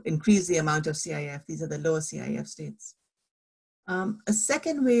to increase the amount of CIF. These are the lower CIF states. A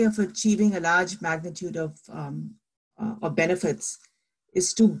second way of achieving a large magnitude of benefits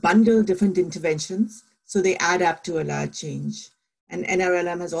is to bundle different interventions so they add up to a large change. And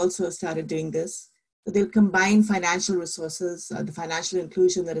NRLM has also started doing this. So they'll combine financial resources, the financial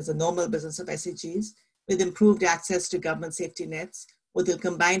inclusion that is a normal business of SDGs, with improved access to government safety nets, or they'll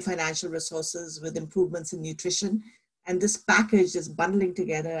combine financial resources with improvements in nutrition. And this package, this bundling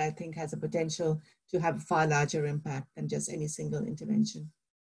together, I think has a potential to have a far larger impact than just any single intervention.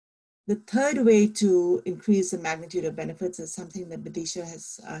 The third way to increase the magnitude of benefits is something that Vidisha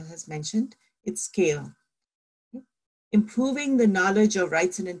has mentioned. It's scale. Improving the knowledge of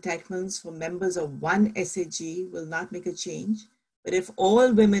rights and entitlements for members of one SAG will not make a change, but if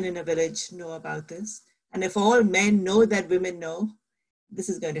all women in a village know about this, and if all men know that women know, this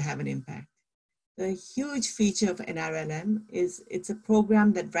is going to have an impact. The huge feature of NRLM is it's a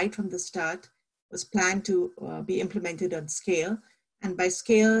program that right from the start was planned to be implemented on scale. And by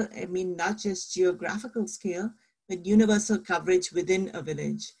scale, I mean not just geographical scale, but universal coverage within a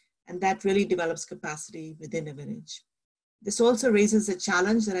village. And that really develops capacity within a village. This also raises a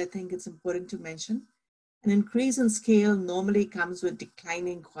challenge that I think it's important to mention. An increase in scale normally comes with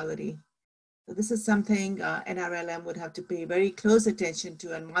declining quality. So this is something NRLM would have to pay very close attention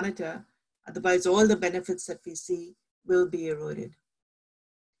to and monitor. Otherwise, all the benefits that we see will be eroded.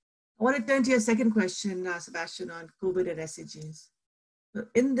 I want to turn to your second question, Sebastian, on COVID and SDGs.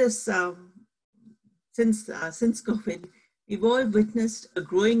 In this, since COVID, we've all witnessed a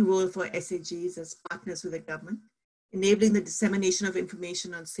growing role for SDGs as partners with the government, enabling the dissemination of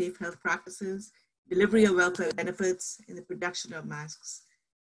information on safe health practices, delivery of welfare benefits, and the production of masks.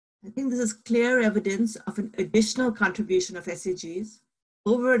 I think this is clear evidence of an additional contribution of SDGs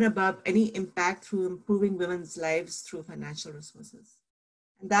over and above any impact through improving women's lives through financial resources.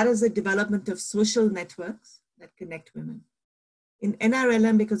 And that is the development of social networks that connect women. In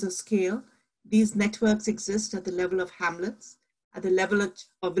NRLM, because of scale, these networks exist at the level of hamlets, at the level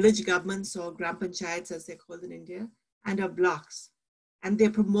of village governments or gram panchayats as they're called in India, and of blocks. And they're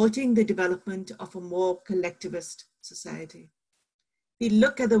promoting the development of a more collectivist society. If we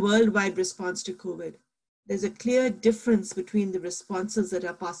look at the worldwide response to COVID, there's a clear difference between the responses that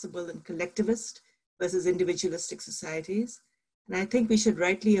are possible in collectivist versus individualistic societies. And I think we should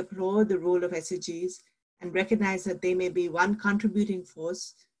rightly applaud the role of SDGs and recognize that they may be one contributing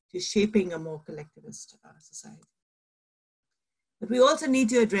force to shaping a more collectivist society. But we also need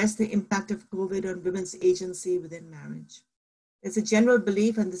to address the impact of COVID on women's agency within marriage. There's a general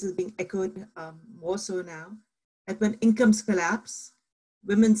belief, and this is being echoed more so now, that when incomes collapse,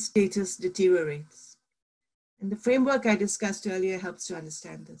 women's status deteriorates. And the framework I discussed earlier helps to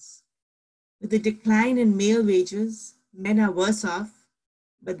understand this. With the decline in male wages, men are worse off,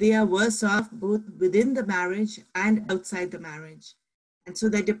 but they are worse off both within the marriage and outside the marriage. And so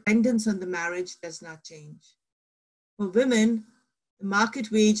their dependence on the marriage does not change. For women, the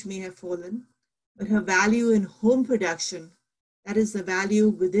market wage may have fallen, but her value in home production, that is the value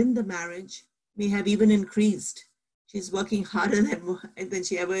within the marriage, may have even increased. She's working harder than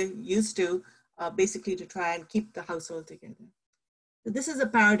she ever used to, basically to try and keep the household together. So this is a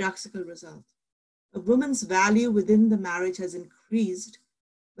paradoxical result. A woman's value within the marriage has increased,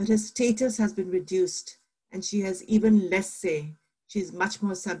 but her status has been reduced, and she has even less say. She's much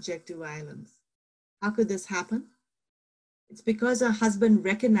more subject to violence. How could this happen? It's because her husband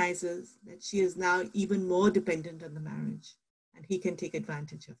recognizes that she is now even more dependent on the marriage, and he can take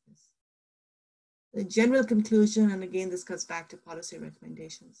advantage of this. The general conclusion, and again, this comes back to policy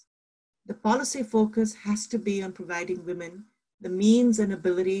recommendations. The policy focus has to be on providing women the means and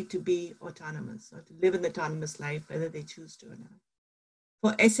ability to be autonomous or to live an autonomous life, whether they choose to or not.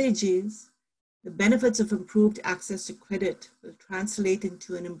 For SAGs, the benefits of improved access to credit will translate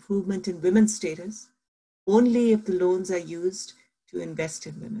into an improvement in women's status only if the loans are used to invest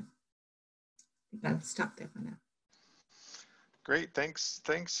in women. I think I'll stop there for now. Great, thanks,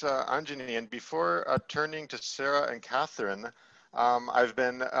 Anjani. And before turning to Sarah and Catherine, I've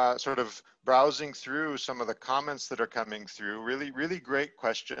been sort of browsing through some of the comments that are coming through. Really great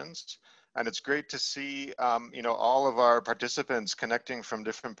questions. And it's great to see, all of our participants connecting from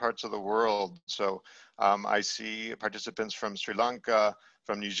different parts of the world. So I see participants from Sri Lanka,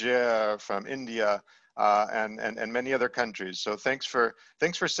 from Niger, from India. and many other countries. So thanks for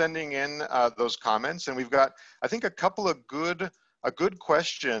sending in those comments. And we've got, I think, a couple of good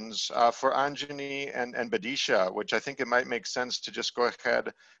questions for Anjani and Badisha, which I think it might make sense to just go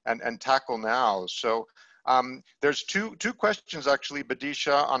ahead and tackle now. So there's two questions actually,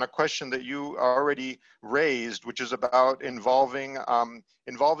 Badisha, on a question that you already raised, which is about involving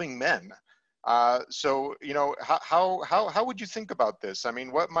men. So, you know, how would you think about this? I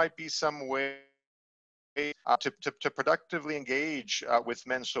mean, what might be some way to productively engage with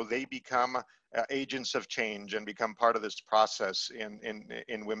men so they become agents of change and become part of this process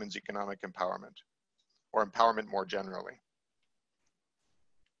in women's economic empowerment, or empowerment more generally?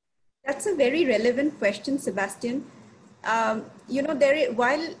 That's a very relevant question, Sebastian. You know,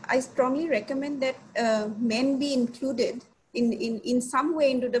 while I strongly recommend that men be included in some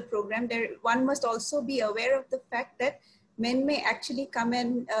way into the program, one must also be aware of the fact that men may actually come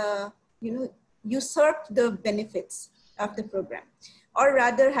and you know, usurp the benefits of the program, or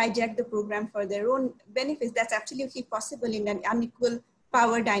rather hijack the program for their own benefits. That's absolutely possible in an unequal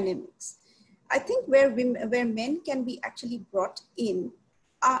power dynamics. I think where men can be actually brought in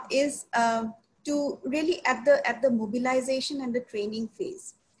is to really at the mobilization and the training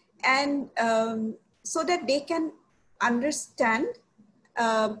phase, and so that they can understand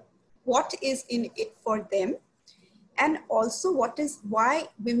what is in it for them, and also why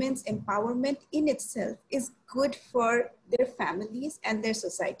women's empowerment in itself is good for their families and their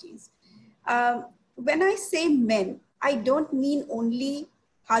societies. When I say men, I don't mean only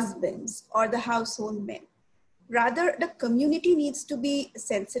husbands or the household men. Rather, the community needs to be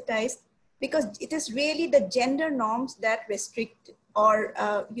sensitized, because it is really the gender norms that restrict or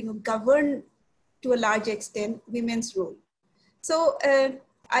you know, govern to a large extent women's role. So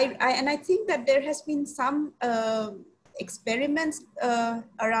I think that there has been some experiments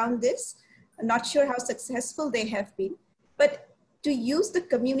around this. I'm not sure how successful they have been, but to use the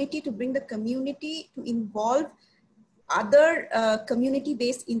community, to bring the community to involve other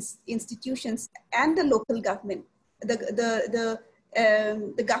community-based institutions and the local government. The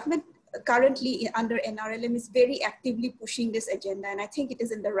government currently under NRLM is very actively pushing this agenda, and I think it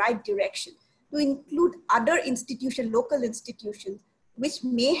is in the right direction to include other institutions, local institutions, which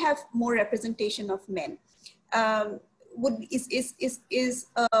may have more representation of men. Is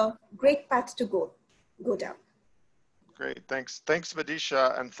a great path to go down. Great, thanks,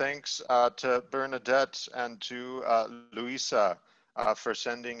 Badisha, and thanks to Bernadette and to Luisa for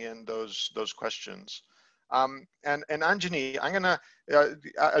sending in those questions. And Anjani, I'm going to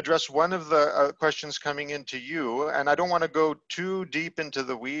address one of the questions coming into you, and I don't want to go too deep into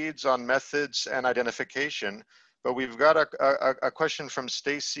the weeds on methods and identification, but we've got a question from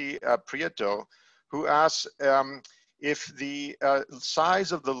Stacy Prieto, who asks if the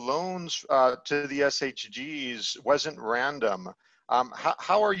size of the loans to the SHGs wasn't random,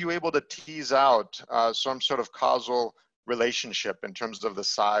 how are you able to tease out some sort of causal relationship in terms of the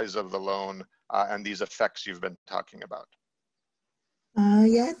size of the loan and these effects you've been talking about?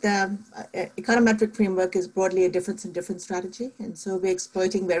 Yeah, the econometric framework is broadly a difference in difference strategy. And so we're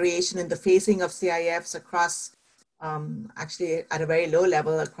exploiting variation in the phasing of CIFs across, actually at a very low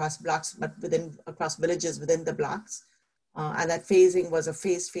level across blocks, but across villages within the blocks. And that phasing was a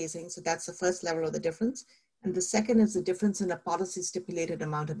phased phasing. So that's the first level of the difference. And the second is the difference in the policy stipulated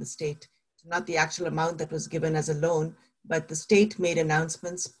amount of the state. So not the actual amount that was given as a loan, but the state made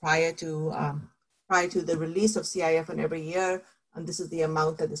announcements prior to the release of CIF in every year. And this is the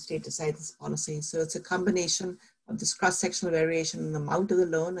amount that the state decides its policy. So it's a combination of this cross-sectional variation in the amount of the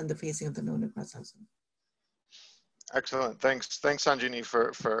loan and the phasing of the loan across households. Excellent. Thanks, Anjani,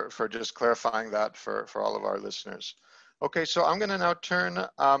 for just clarifying that for all of our listeners. Okay, so I'm going to now turn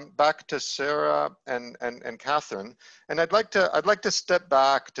back to Sarah and Catherine, and I'd like to step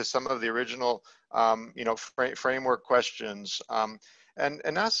back to some of the original you know, framework questions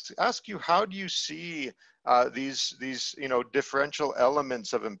and ask you, how do you see these you know, differential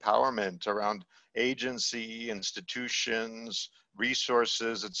elements of empowerment around agency, institutions,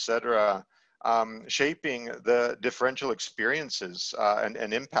 resources, etc., shaping the differential experiences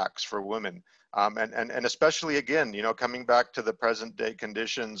and impacts for women, and especially, again, you know, coming back to the present day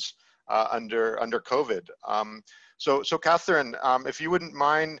conditions under COVID. So Catherine, if you wouldn't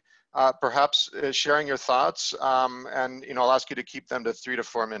mind perhaps sharing your thoughts, and you know, I'll ask you to keep them to 3 to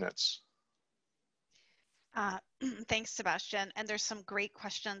 4 minutes. Thanks, Sebastian. And there's some great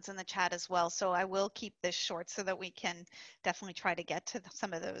questions in the chat as well. So I will keep this short so that we can definitely try to get to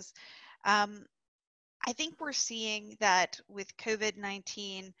some of those. I think we're seeing that with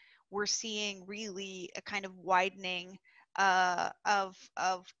COVID-19, we're seeing really a kind of widening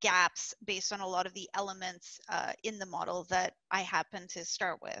of gaps based on a lot of the elements in the model that I happen to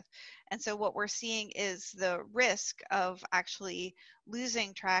start with. And so what we're seeing is the risk of actually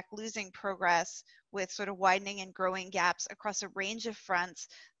losing track, losing progress with sort of widening and growing gaps across a range of fronts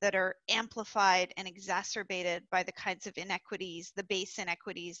that are amplified and exacerbated by the kinds of inequities, the base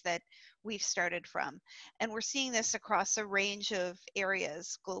inequities that we've started from. And we're seeing this across a range of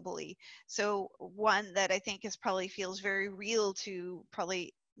areas globally. So one that I think is probably feels very real to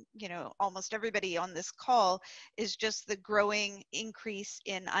probably, you know, almost everybody on this call is just the growing increase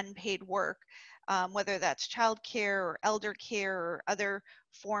in unpaid work, whether that's childcare or elder care or other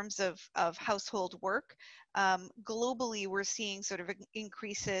forms of household work. Globally, we're seeing sort of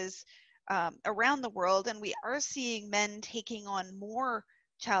increases around the world, and we are seeing men taking on more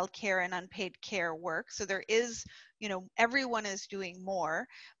childcare and unpaid care work. So there is, you know, everyone is doing more,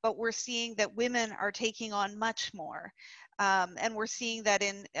 but we're seeing that women are taking on much more. And we're seeing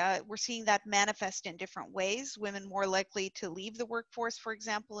that manifest in different ways. Women more likely to leave the workforce, for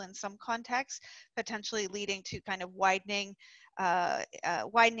example, in some contexts, potentially leading to kind of widening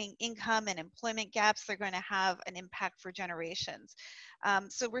income and employment gaps. They're going to have an impact for generations.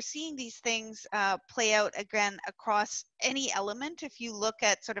 So we're seeing these things play out again across any element. If you look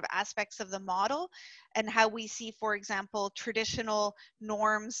at sort of aspects of the model and how we see, for example, traditional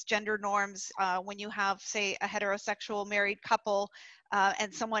norms, gender norms, when you have, say, a heterosexual married couple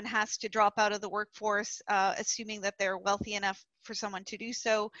and someone has to drop out of the workforce, assuming that they're wealthy enough for someone to do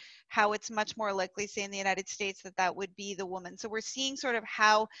so, how it's much more likely, say in the United States, that that would be the woman. So we're seeing sort of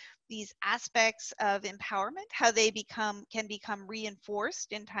how these aspects of empowerment, how they can become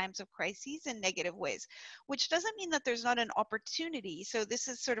reinforced in times of crises in negative ways, which doesn't mean that there's not an opportunity. So this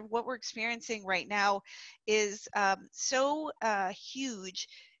is sort of what we're experiencing right now is so huge.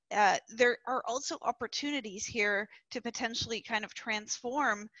 There are also opportunities here to potentially kind of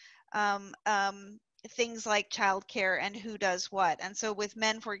transform things like childcare and who does what. And so with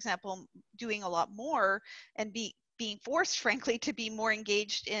men, for example, doing a lot more and being forced, frankly, to be more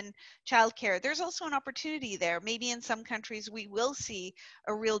engaged in childcare, there's also an opportunity there. Maybe in some countries we will see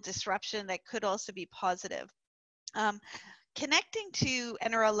a real disruption that could also be positive. Connecting to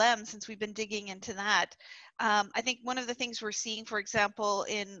NRLM, since we've been digging into that, I think one of the things we're seeing, for example,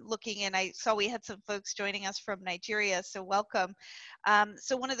 in looking, and I saw we had some folks joining us from Nigeria, so welcome.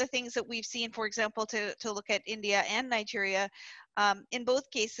 So one of the things that we've seen, for example, to look at India and Nigeria, in both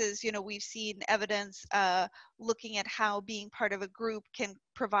cases, you know, we've seen evidence looking at how being part of a group can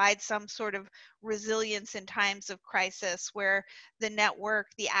provide some sort of resilience in times of crisis, where the network,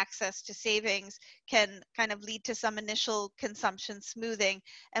 the access to savings can kind of lead to some initial consumption smoothing.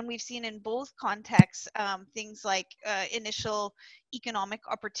 And we've seen in both contexts things like initial economic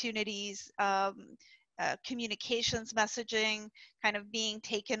opportunities, communications messaging kind of being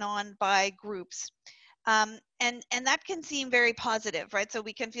taken on by groups. And that can seem very positive, right? So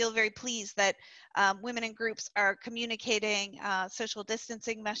we can feel very pleased that women in groups are communicating social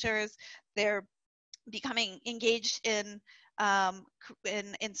distancing measures. They're becoming engaged in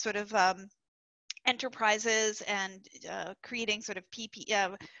sort of enterprises and creating sort of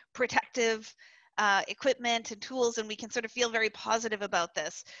protective equipment and tools, and we can sort of feel very positive about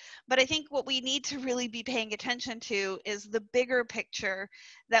this. But I think what we need to really be paying attention to is the bigger picture,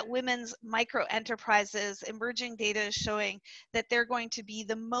 that women's micro enterprises, emerging data is showing that they're going to be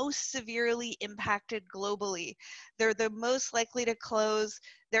the most severely impacted globally. They're the most likely to close.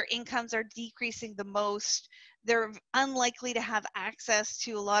 Their incomes are decreasing the most. They're unlikely to have access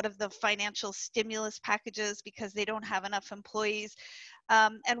to a lot of the financial stimulus packages because they don't have enough employees.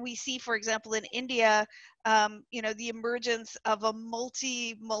 And we see, for example, in India, you know, the emergence of a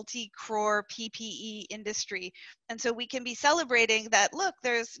multi-crore PPE industry. And so we can be celebrating that, look,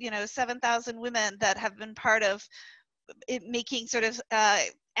 there's, you know, 7,000 women that have been part of it, making sort of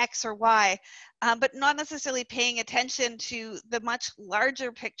X or Y, but not necessarily paying attention to the much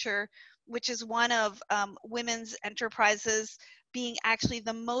larger picture, which is one of women's enterprises being actually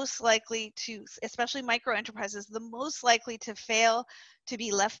the most likely to, especially micro enterprises, the most likely to fail, to be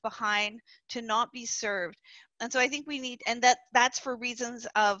left behind, to not be served. And so I think we need, and that's for reasons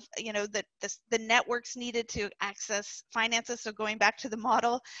of, you know, the networks needed to access finances. So going back to the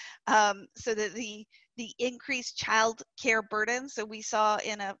model, so that the increased child care burden. So we saw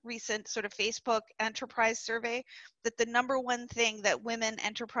in a recent sort of Facebook enterprise survey that the number one thing that women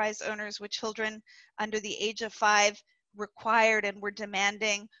enterprise owners with children under the age of 5 required and were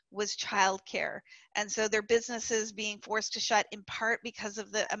demanding was childcare. And so their businesses being forced to shut in part because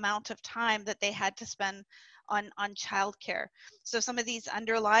of the amount of time that they had to spend on childcare. So some of these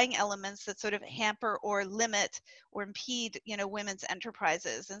underlying elements that sort of hamper or limit or impede, women's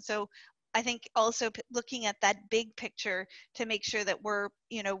enterprises. And so I think also looking at that big picture to make sure that we're,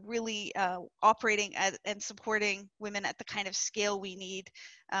 really operating and supporting women at the kind of scale we need,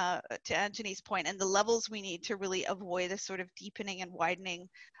 to Antony's point, and the levels we need to really avoid a sort of deepening and widening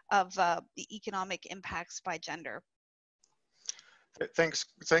of the economic impacts by gender. Thanks,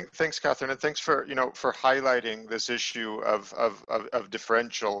 Catherine, and thanks for for highlighting this issue of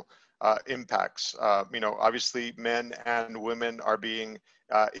differential impacts. Obviously, men and women are being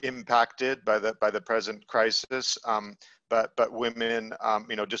impacted by the present crisis, but women,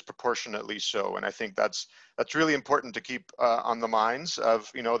 disproportionately so. And I think that's really important to keep on the minds of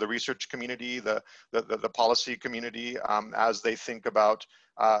the research community, the policy community, as they think about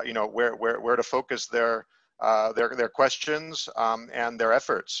where to focus their questions and their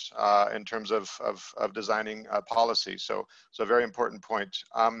efforts in terms of designing policy. So a very important point.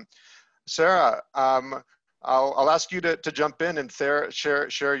 Sarah, I'll ask you to jump in and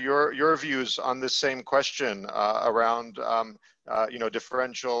share your views on this same question around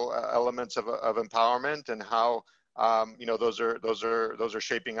differential elements of empowerment and how those are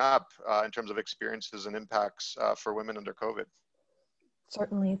shaping up in terms of experiences and impacts for women under COVID.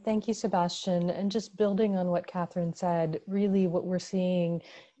 Certainly. Thank you, Sebastian. And just building on what Catherine said, really what we're seeing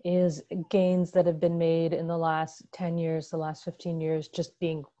is gains that have been made in the last 10 years, the last 15 years, just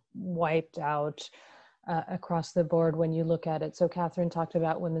being wiped out across the board when you look at it. So Catherine talked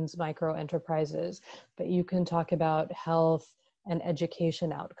about women's micro enterprises, but you can talk about health and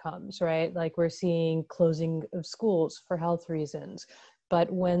education outcomes, right? Like we're seeing closing of schools for health reasons,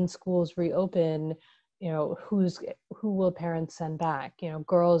 but when schools reopen, who will parents send back?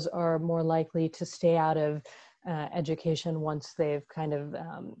 Girls are more likely to stay out of education once they've kind of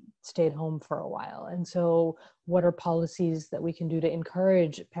stayed home for a while. And so what are policies that we can do to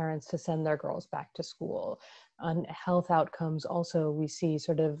encourage parents to send their girls back to school? On health outcomes also, we see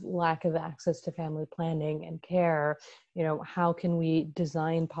sort of lack of access to family planning and care. How can we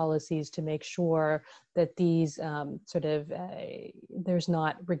design policies to make sure that these there's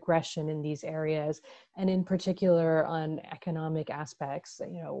not regression in these areas? And in particular on economic aspects,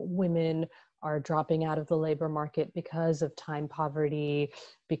 women are dropping out of the labor market because of time poverty,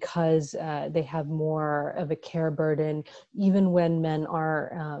 because they have more of a care burden. Even when men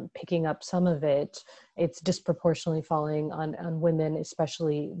are picking up some of it, it's disproportionately falling on women,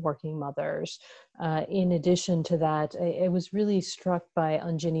 especially working mothers. In addition to that, I was really struck by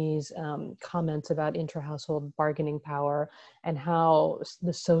Anjani's comments about intra-household bargaining power and how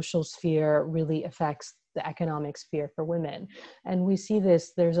the social sphere really affects the economic sphere for women. And we see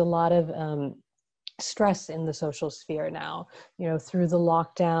this, there's a lot of stress in the social sphere now, through the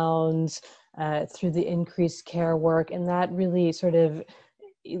lockdowns, through the increased care work. And that really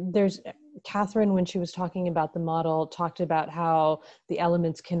Catherine, when she was talking about the model, talked about how the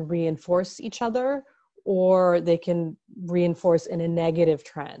elements can reinforce each other or they can reinforce in a negative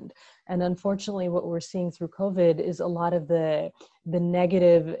trend. And unfortunately, what we're seeing through COVID is a lot of the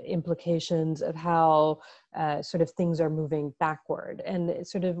negative implications of how things are moving backward. And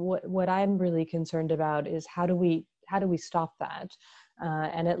what I'm really concerned about is how do we stop that?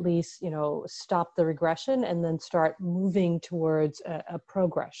 And at least, stop the regression and then start moving towards a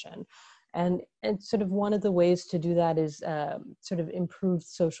progression. And one of the ways to do that is improved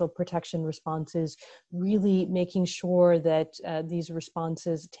social protection responses, really making sure that these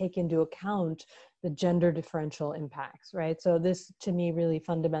responses take into account the gender differential impacts, right? So this, to me, really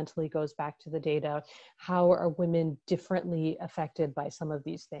fundamentally goes back to the data. How are women differently affected by some of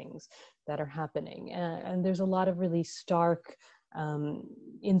these things that are happening? And there's a lot of really stark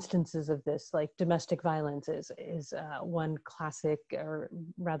instances of this, like domestic violence is one classic, or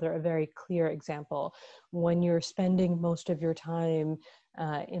rather a very clear example. When you're spending most of your time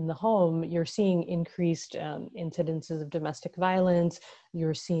in the home, you're seeing increased incidences of domestic violence.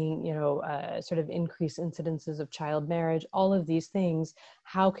 You're seeing, increased incidences of child marriage, all of these things.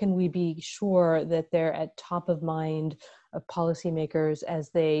 How can we be sure that they're at top of mind of policymakers as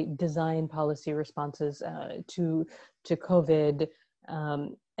they design policy responses to COVID?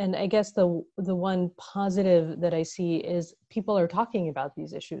 And I guess the one positive that I see is people are talking about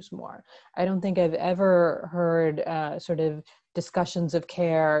these issues more. I don't think I've ever heard discussions of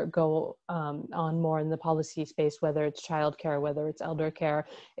care go on more in the policy space, whether it's childcare, whether it's elder care.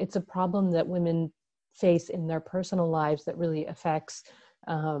 It's a problem that women face in their personal lives that really affects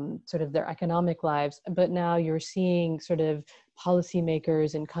their economic lives. But now you're seeing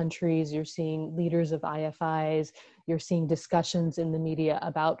policymakers in countries, you're seeing leaders of IFIs, you're seeing discussions in the media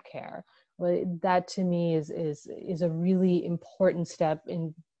about care, Well, that to me is a really important step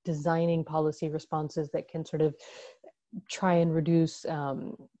in designing policy responses that can sort of try and reduce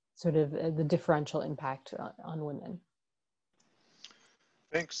sort of the differential impact on women.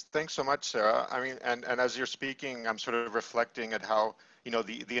 Thanks so much, Sarah. I mean, and as you're speaking, I'm sort of reflecting at how, you know,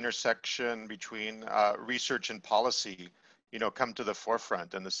 the intersection between research and policy, you know, come to the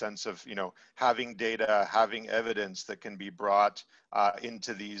forefront in the sense of, you know, having data, having evidence that can be brought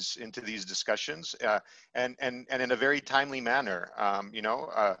into these discussions, and in a very timely manner. You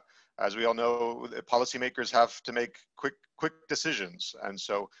know, as we all know, policymakers have to make quick decisions, and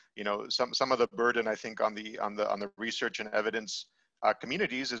so, you know, some of the burden, I think, on the research and evidence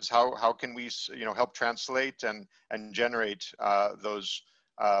communities is how can we, you know, help translate and generate those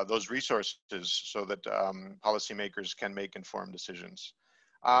resources so that policymakers can make informed decisions.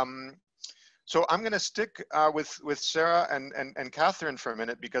 So I'm going to stick with Sarah and Catherine for a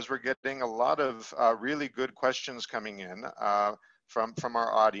minute, because we're getting a lot of really good questions coming in from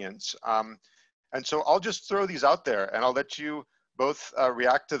our audience. And so I'll just throw these out there and I'll let you both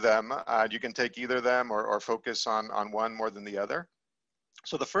react to them. You can take either of them or focus on one more than the other.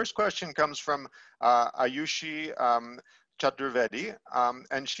 So the first question comes from Ayushi Chaturvedi,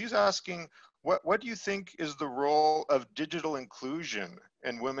 and she's asking, what do you think is the role of digital inclusion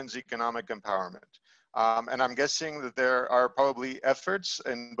in women's economic empowerment? And I'm guessing that there are probably efforts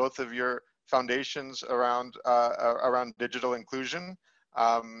in both of your foundations around digital inclusion,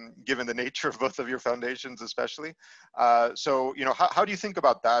 given the nature of both of your foundations especially. So, you know, how do you think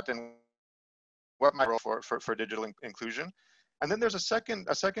about that, and what might role for digital inclusion? And then there's a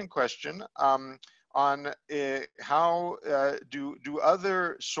second question on how do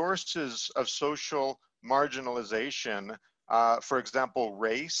other sources of social marginalization, for example,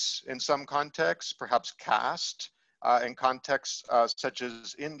 race in some contexts, perhaps caste in contexts such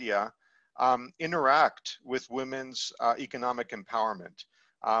as India, interact with women's economic empowerment?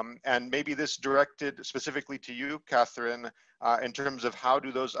 And maybe this directed specifically to you, Catherine, in terms of how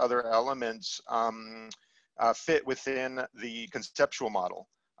do those other elements fit within the conceptual model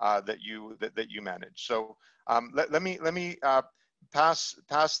that you manage. So let me pass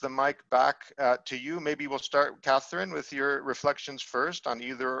the mic back to you. Maybe we'll start, Catherine, with your reflections first on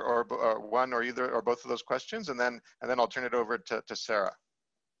either or one or either or both of those questions, and then I'll turn it over to Sarah.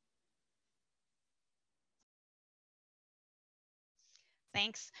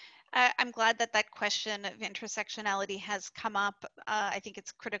 Thanks. I'm glad that that question of intersectionality has come up. I think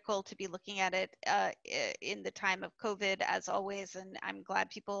it's critical to be looking at it in the time of COVID, as always, and I'm glad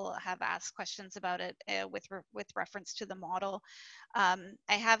people have asked questions about it with reference to the model. I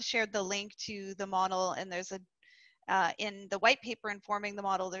have shared the link to the model, and there's a in the white paper informing the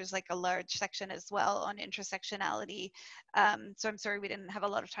model, there's like a large section as well on intersectionality. So I'm sorry we didn't have a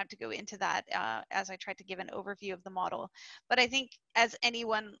lot of time to go into that as I tried to give an overview of the model. But I think as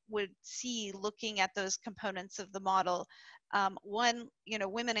anyone would see looking at those components of the model, one, you know,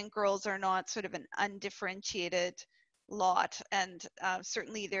 women and girls are not sort of an undifferentiated lot, and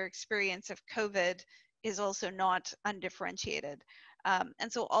certainly their experience of COVID is also not undifferentiated.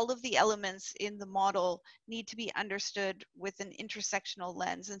 And so all of the elements in the model need to be understood with an intersectional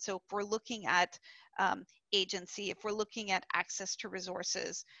lens. And so if we're looking at agency, if we're looking at access to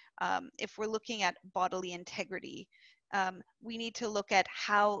resources, if we're looking at bodily integrity, we need to look at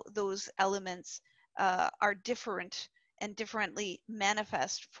how those elements are different and differently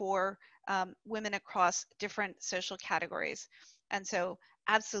manifest for women across different social categories. And so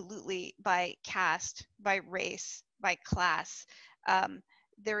absolutely by caste, by race, by class,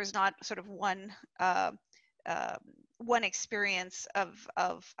 there is not sort of one experience of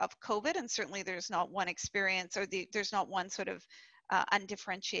COVID, and certainly there's not one experience, or there's not one sort of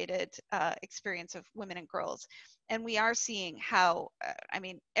undifferentiated experience of women and girls. And we are seeing how, I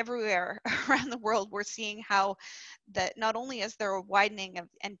mean, everywhere around the world, we're seeing how that not only is there a widening of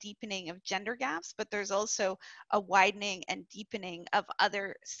and deepening of gender gaps, but there's also a widening and deepening of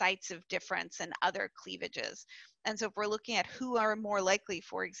other sites of difference and other cleavages. And so if we're looking at who are more likely,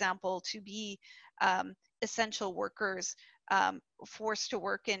 for example, to be essential workers forced to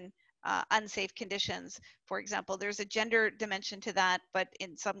work in unsafe conditions, for example, there's a gender dimension to that, but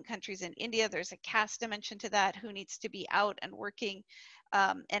in some countries in India, there's a caste dimension to that, who needs to be out and working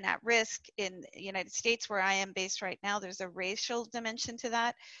and at risk. In the United States, where I am based right now, there's a racial dimension to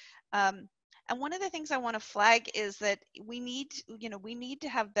that. And one of the things I want to flag is that we need to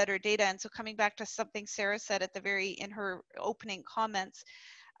have better data. And so coming back to something Sarah said at in her opening comments,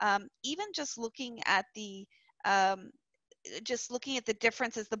 even just looking at the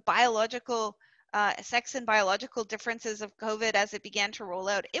differences, the biological sex and biological differences of COVID as it began to roll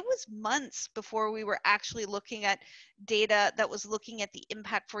out, it was months before we were actually looking at data that was looking at the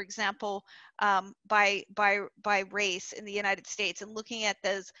impact, for example, by race in the United States, and looking at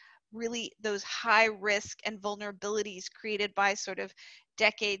those high risk and vulnerabilities created by sort of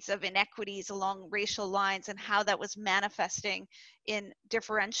decades of inequities along racial lines, and how that was manifesting in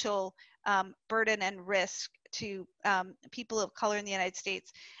differential burden and risk to people of color in the United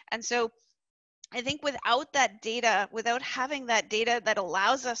States. And so I think without that data, without having that data that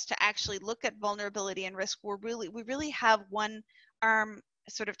allows us to actually look at vulnerability and risk, we really have one arm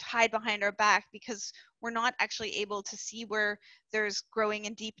sort of tied behind our back, because we're not actually able to see where there's growing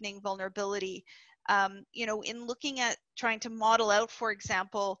and deepening vulnerability. You know, in looking at trying to model out, for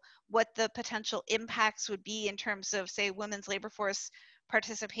example, what the potential impacts would be in terms of, say, women's labor force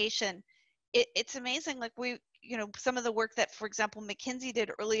participation, it's amazing. Like you know, some of the work that, for example, McKinsey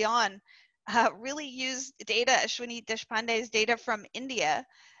did early on, really used data, Ashwini Deshpande's data from India,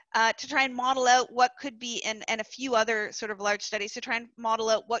 to try and model out what could be, and a few other sort of large studies to try and model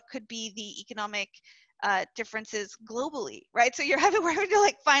out what could be the economic differences globally, right? So we're having to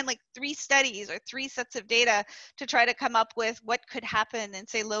like find like 3 studies or 3 sets of data to try to come up with what could happen in,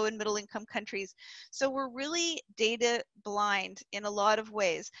 say, low and middle income countries. So we're really data blind in a lot of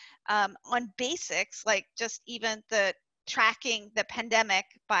ways on basics, like just even the tracking the pandemic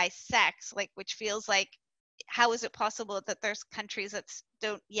by sex, like, which feels like, how is it possible that there's countries that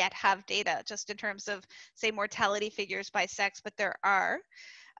don't yet have data just in terms of, say, mortality figures by sex, but there are.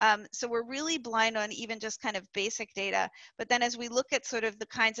 So we're really blind on even just kind of basic data. But then as we look at sort of the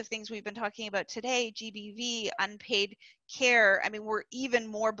kinds of things we've been talking about today, GBV, unpaid care, I mean, we're even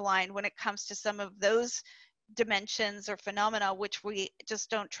more blind when it comes to some of those dimensions or phenomena which we just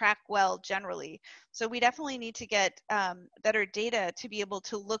don't track well generally. So we definitely need to get better data to be able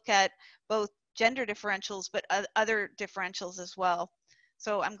to look at both gender differentials, but other differentials as well.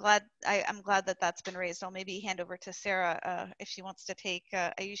 So I'm glad that that's been raised. I'll maybe hand over to Sarah if she wants to take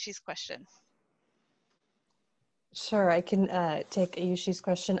Ayushi's question. Sure, I can take Ayushi's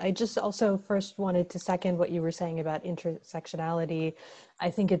question. I just also first wanted to second what you were saying about intersectionality.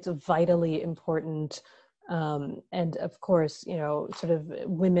 I think it's vitally important. And of course, you know, sort of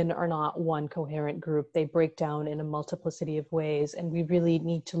women are not one coherent group. They break down in a multiplicity of ways. And we really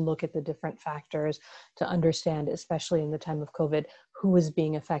need to look at the different factors to understand, especially in the time of COVID, who is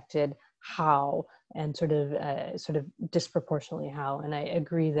being affected, how, and sort of disproportionately how. And I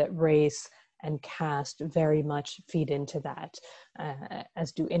agree that race and caste very much feed into that,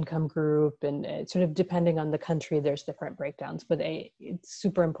 as do income group, and sort of depending on the country, there's different breakdowns, but it's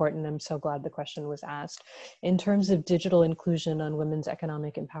super important. I'm so glad the question was asked. In terms of digital inclusion on women's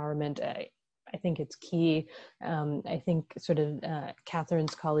economic empowerment, I think it's key. I think sort of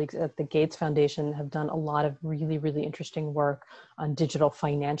Catherine's colleagues at the Gates Foundation have done a lot of really, really interesting work on digital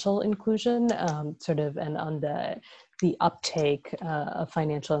financial inclusion, and on the uptake of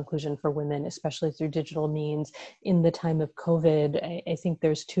financial inclusion for women, especially through digital means. In the time of COVID, I think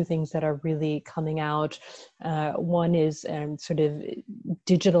there's 2 things that are really coming out. One is sort of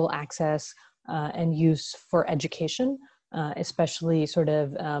digital access and use for education. Especially sort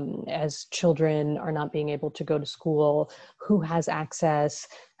of as children are not being able to go to school, who has access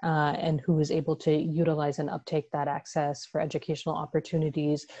and who is able to utilize and uptake that access for educational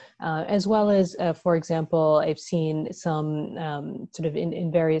opportunities, as well as, for example, I've seen some sort of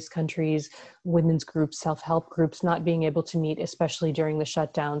in various countries, women's groups, self-help groups not being able to meet, especially during the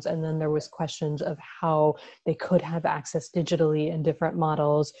shutdowns. And then there was questions of how they could have access digitally, and different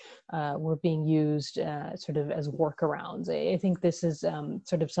models were being used sort of as workarounds. I think this is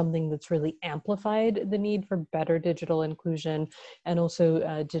sort of something that's really amplified the need for better digital inclusion, and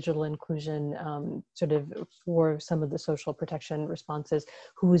also digital inclusion sort of for some of the social protection responses.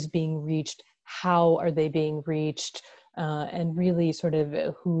 Who is being reached? How are they being reached? And really sort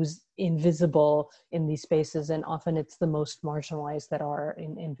of who's invisible in these spaces, and often it's the most marginalized that are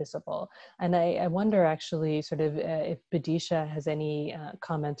invisible. And I wonder actually sort of if Badisha has any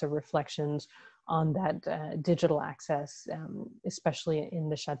comments or reflections on that digital access, especially in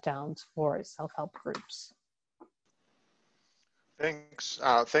the shutdowns for self-help groups. Thanks,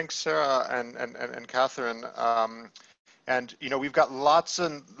 thanks, Sarah and Catherine. And you know, we've got lots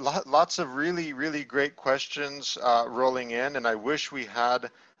of really great questions rolling in, and I wish we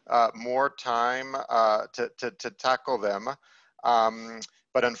had more time to tackle them.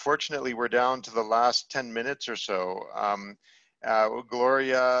 But unfortunately, we're down to the last 10 minutes or so.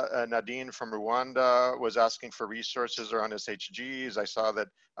 Gloria Nadine from Rwanda was asking for resources around SHGs. I saw that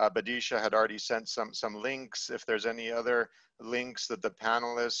Badisha had already sent some links. If there's any other links that the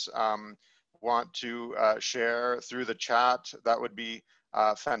panelists want to share through the chat, that would be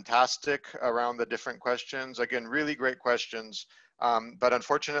fantastic around the different questions. Again, really great questions. But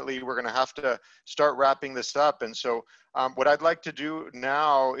unfortunately, we're going to have to start wrapping this up. And so what I'd like to do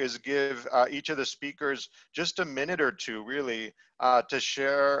now is give each of the speakers just a minute or two, really, to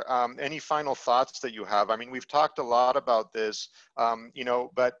share any final thoughts that you have. I mean, we've talked a lot about this, you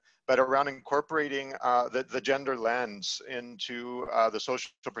know, but around incorporating the gender lens into the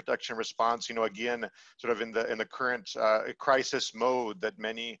social protection response, you know, again, sort of in the current crisis mode that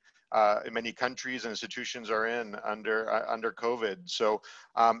many countries and institutions are in under COVID. So,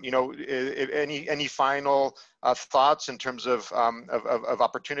 you know, any final thoughts in terms of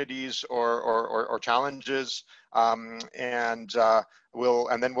opportunities or challenges, and then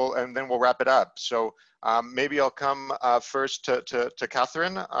we'll wrap it up. So maybe I'll come first to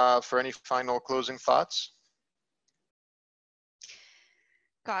Catherine for any final closing thoughts.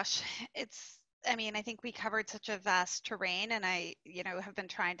 Gosh, I mean, I think we covered such a vast terrain, and I, you know, have been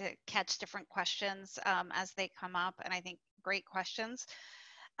trying to catch different questions as they come up, and I think great questions.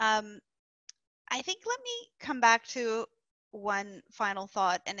 I think let me come back to one final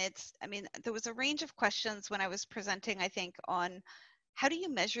thought, and I mean, there was a range of questions when I was presenting, I think, on how do you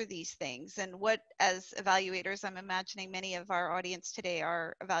measure these things, and what, as evaluators, I'm imagining many of our audience today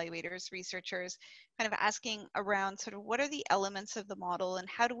are evaluators, researchers, kind of asking around sort of what are the elements of the model, and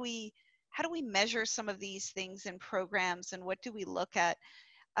how do we measure some of these things in programs, and what do we look at?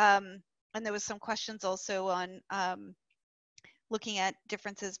 And there was some questions also on looking at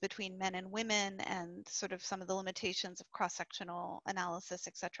differences between men and women, and sort of some of the limitations of cross-sectional analysis,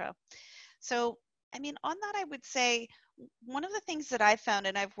 etc. So, I mean, on that, I would say one of the things that I found,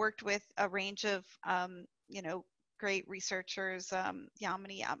 and I've worked with a range of, you know, great researchers,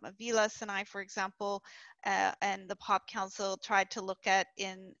 Yamini Atmavilas and I, for example, and the POP Council tried to look at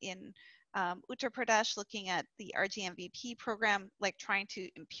in Uttar Pradesh, looking at the RGMVP program, like trying to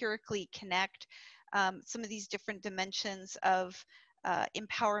empirically connect some of these different dimensions of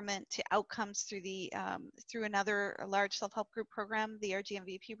empowerment to outcomes through through another large self-help group program, the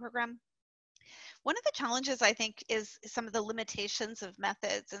RGMVP program. One of the challenges, I think, is some of the limitations of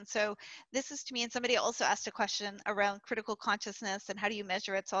methods. And so this is to me, and somebody also asked a question around critical consciousness and how do you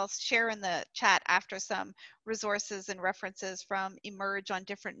measure it. So I'll share in the chat after some resources and references from Emerge on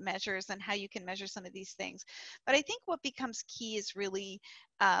different measures and how you can measure some of these things. But I think what becomes key is really,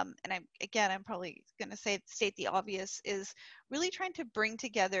 and I'm probably going to state the obvious, is really trying to bring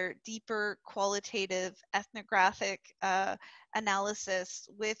together deeper qualitative ethnographic analysis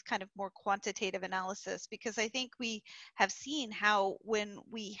with kind of more quantitative analysis, because I think we have seen how when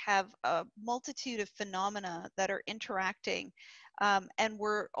we have a multitude of phenomena that are interacting, and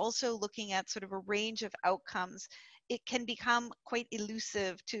we're also looking at sort of a range of outcomes, it can become quite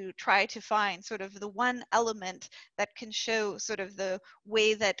elusive to try to find sort of the one element that can show sort of the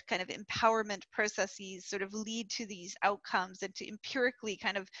way that kind of empowerment processes sort of lead to these outcomes, and to empirically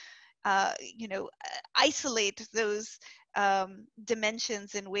kind of you know, isolate those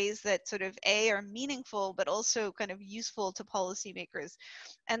dimensions in ways that sort of are meaningful, but also kind of useful to policymakers.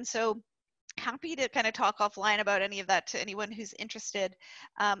 And so happy to kind of talk offline about any of that to anyone who's interested.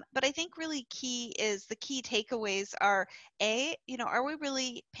 But I think really key is the key takeaways are you know, are we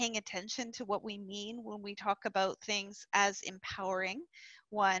really paying attention to what we mean when we talk about things as empowering?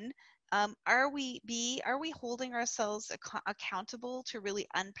 One, are we holding ourselves accountable to really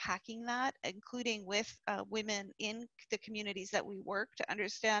unpacking that, including with women in the communities that we work, to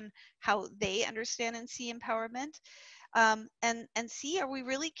understand how they understand and see empowerment? And C, are we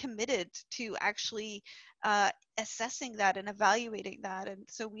really committed to actually assessing that and evaluating that? And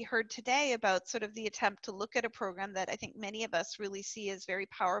so we heard today about sort of the attempt to look at a program that I think many of us really see as very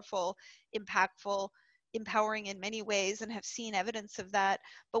powerful, impactful, empowering in many ways, and have seen evidence of that,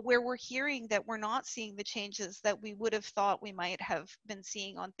 but where we're hearing that we're not seeing the changes that we would have thought we might have been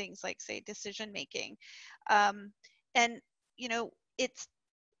seeing on things like, say, decision making. And, you know,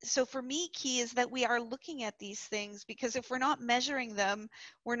 so for me, key is that we are looking at these things, because if we're not measuring them,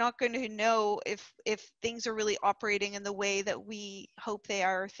 we're not going to know if things are really operating in the way that we hope they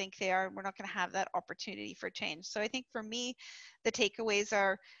are or think they are, and we're not going to have that opportunity for change. So I think for me, the takeaways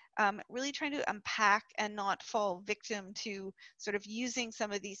are really trying to unpack and not fall victim to sort of using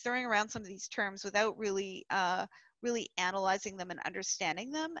some of these, throwing around some of these terms without really really analyzing them and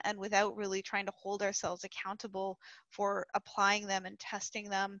understanding them, and without really trying to hold ourselves accountable for applying them and testing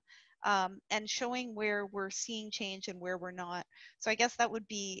them, and showing where we're seeing change and where we're not. So I guess that would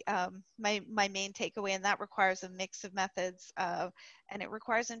be my main takeaway, and that requires a mix of methods, and it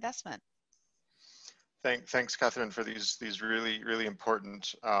requires investment. Thanks, Catherine, for these really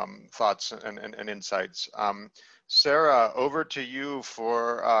important thoughts and insights. Sarah, over to you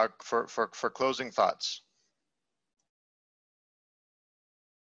for closing thoughts.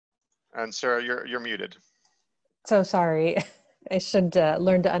 And Sarah, you're muted. So sorry. I should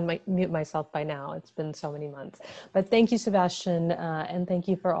learn to unmute myself by now. It's been so many months. But thank you, Sebastian, and thank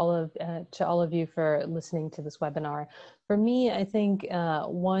you for to all of you for listening to this webinar. For me, I think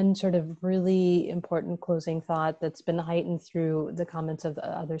one sort of really important closing thought that's been heightened through the comments of the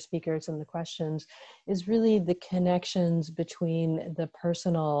other speakers and the questions is really the connections between the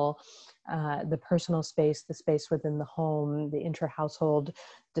personal space, the space within the home, the intra-household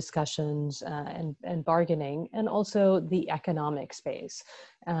discussions and bargaining, and also the economic space,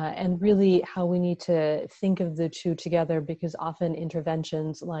 and really how we need to think of the two together, because often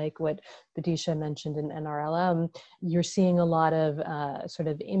interventions like what Badisha mentioned in NRLM, you're seeing a lot of sort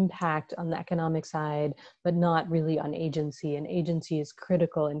of impact on the economic side, but not really on agency, and agency is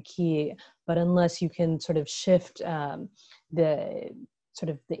critical and key, but unless you can sort of shift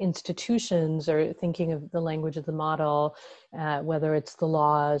the institutions, or thinking of the language of the model, whether it's the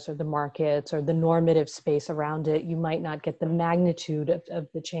laws or the markets or the normative space around it, you might not get the magnitude of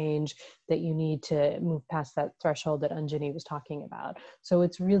the change that you need to move past that threshold that Anjani was talking about. So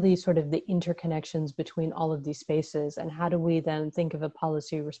it's really sort of the interconnections between all of these spaces, and how do we then think of a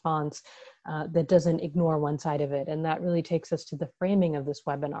policy response that doesn't ignore one side of it. And that really takes us to the framing of this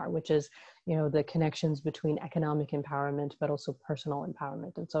webinar, which is, you know, the connections between economic empowerment, but also personal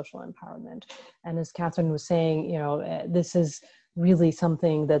empowerment and social empowerment. And as Catherine was saying, you know, this is really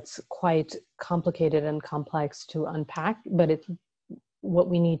something that's quite complicated and complex to unpack, but it's what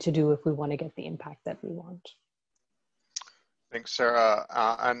we need to do if we want to get the impact that we want. Thanks, Sarah.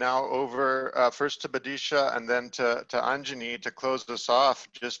 And now over first to Badisha and then to Anjani to close this off.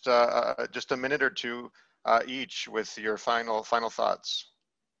 Just a minute or two each with your final thoughts.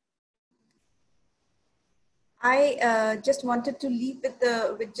 I just wanted to leave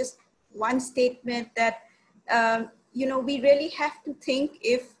with just one statement that you know, we really have to think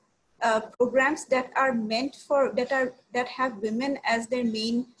if programs that are meant for that have women as their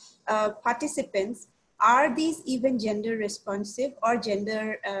main participants, are these even gender responsive or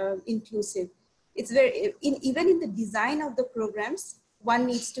gender inclusive? It's very even in the design of the programs, one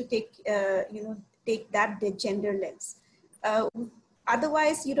needs to take you know, take that the gender lens.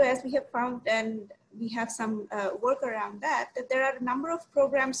 Otherwise, you know, as we have found, and we have some work around that there are a number of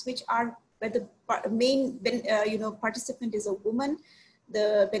programs which are where the main you know, participant is a woman,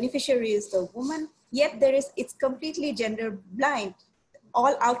 the beneficiary is the woman, yet it's completely gender blind.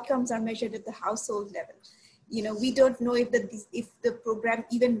 All outcomes are measured at the household level. You know, we don't know if the program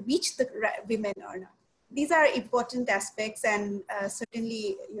even reached the women or not. These are important aspects, and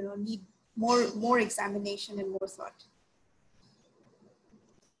certainly, you know, need more examination and more thought.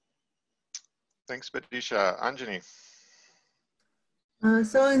 Thanks, Badisha. Anjani.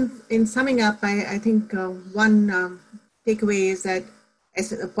 So in summing up, I think one takeaway is that,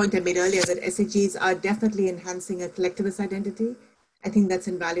 as a point I made earlier, that SDGs are definitely enhancing a collectivist identity. I think that's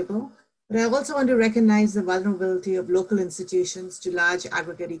invaluable. But I also want to recognize the vulnerability of local institutions to large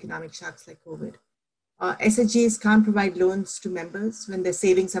aggregate economic shocks like COVID. SDGs can't provide loans to members when their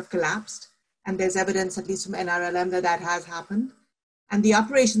savings have collapsed. And there's evidence, at least from NRLM, that has happened. And the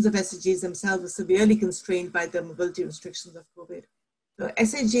operations of SDGs themselves are severely constrained by the mobility restrictions of COVID. So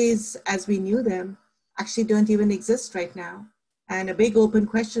SDGs, as we knew them, actually don't even exist right now. And a big open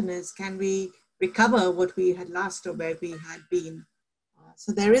question is, can we recover what we had lost or where we had been?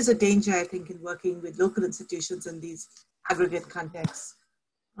 So there is a danger, I think, in working with local institutions in these aggregate contexts.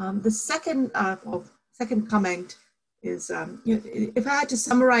 The second comment is, if I had to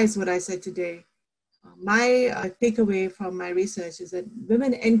summarize what I said today, my takeaway from my research is that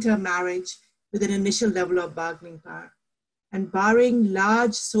women enter marriage with an initial level of bargaining power. And barring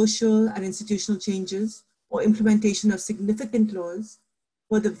large social and institutional changes or implementation of significant laws,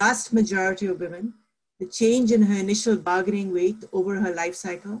 for the vast majority of women, the change in her initial bargaining weight over her life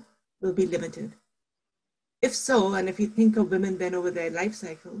cycle will be limited. If so, and if you think of women then over their life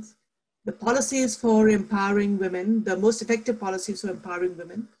cycles, the policies for empowering women, the most effective policies for empowering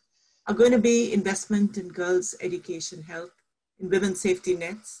women, are going to be investment in girls' education, health, in women's safety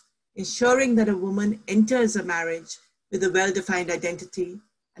nets, ensuring that a woman enters a marriage with a well-defined identity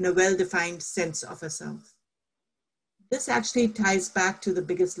and a well-defined sense of herself. This actually ties back to the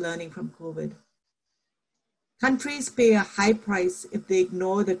biggest learning from COVID. Countries pay a high price if they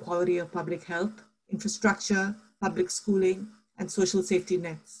ignore the quality of public health, infrastructure, public schooling, and social safety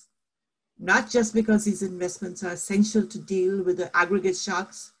nets. Not just because these investments are essential to deal with the aggregate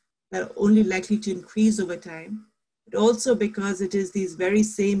shocks that are only likely to increase over time, but also because it is these very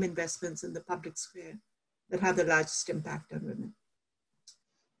same investments in the public sphere that have the largest impact on women.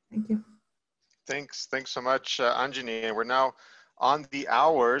 Thank you. Thanks so much, Anjani. And we're now on the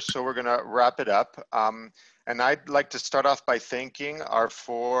hour, so we're gonna wrap it up. And I'd like to start off by thanking our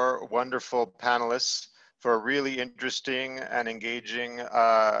 4 wonderful panelists for a really interesting and engaging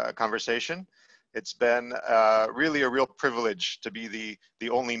conversation. It's been really a real privilege to be the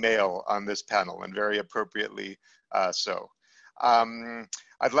only male on this panel, and very appropriately so.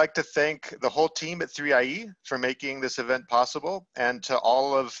 I'd like to thank the whole team at 3IE for making this event possible, and to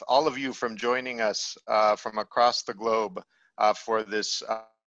all of you from joining us from across the globe for this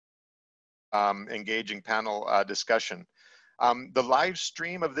engaging panel discussion. The live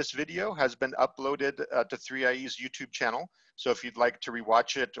stream of this video has been uploaded to 3IE's YouTube channel. So if you'd like to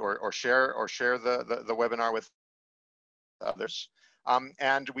rewatch it or share the webinar with others.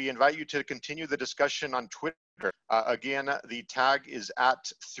 And we invite you to continue the discussion on Twitter. Again, the tag is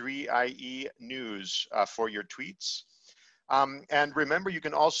at 3IE News for your tweets. And remember, you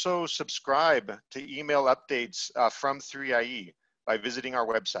can also subscribe to email updates from 3IE by visiting our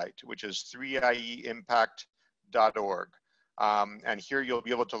website, which is 3ieimpact.org. And here you'll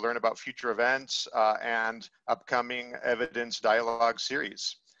be able to learn about future events and upcoming evidence dialogue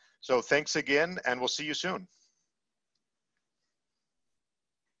series. So thanks again, and we'll see you soon.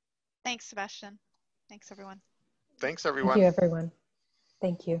 Thanks, Sebastian. Thanks, everyone. Thanks, everyone. Thank you, everyone.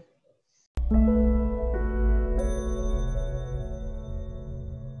 Thank you.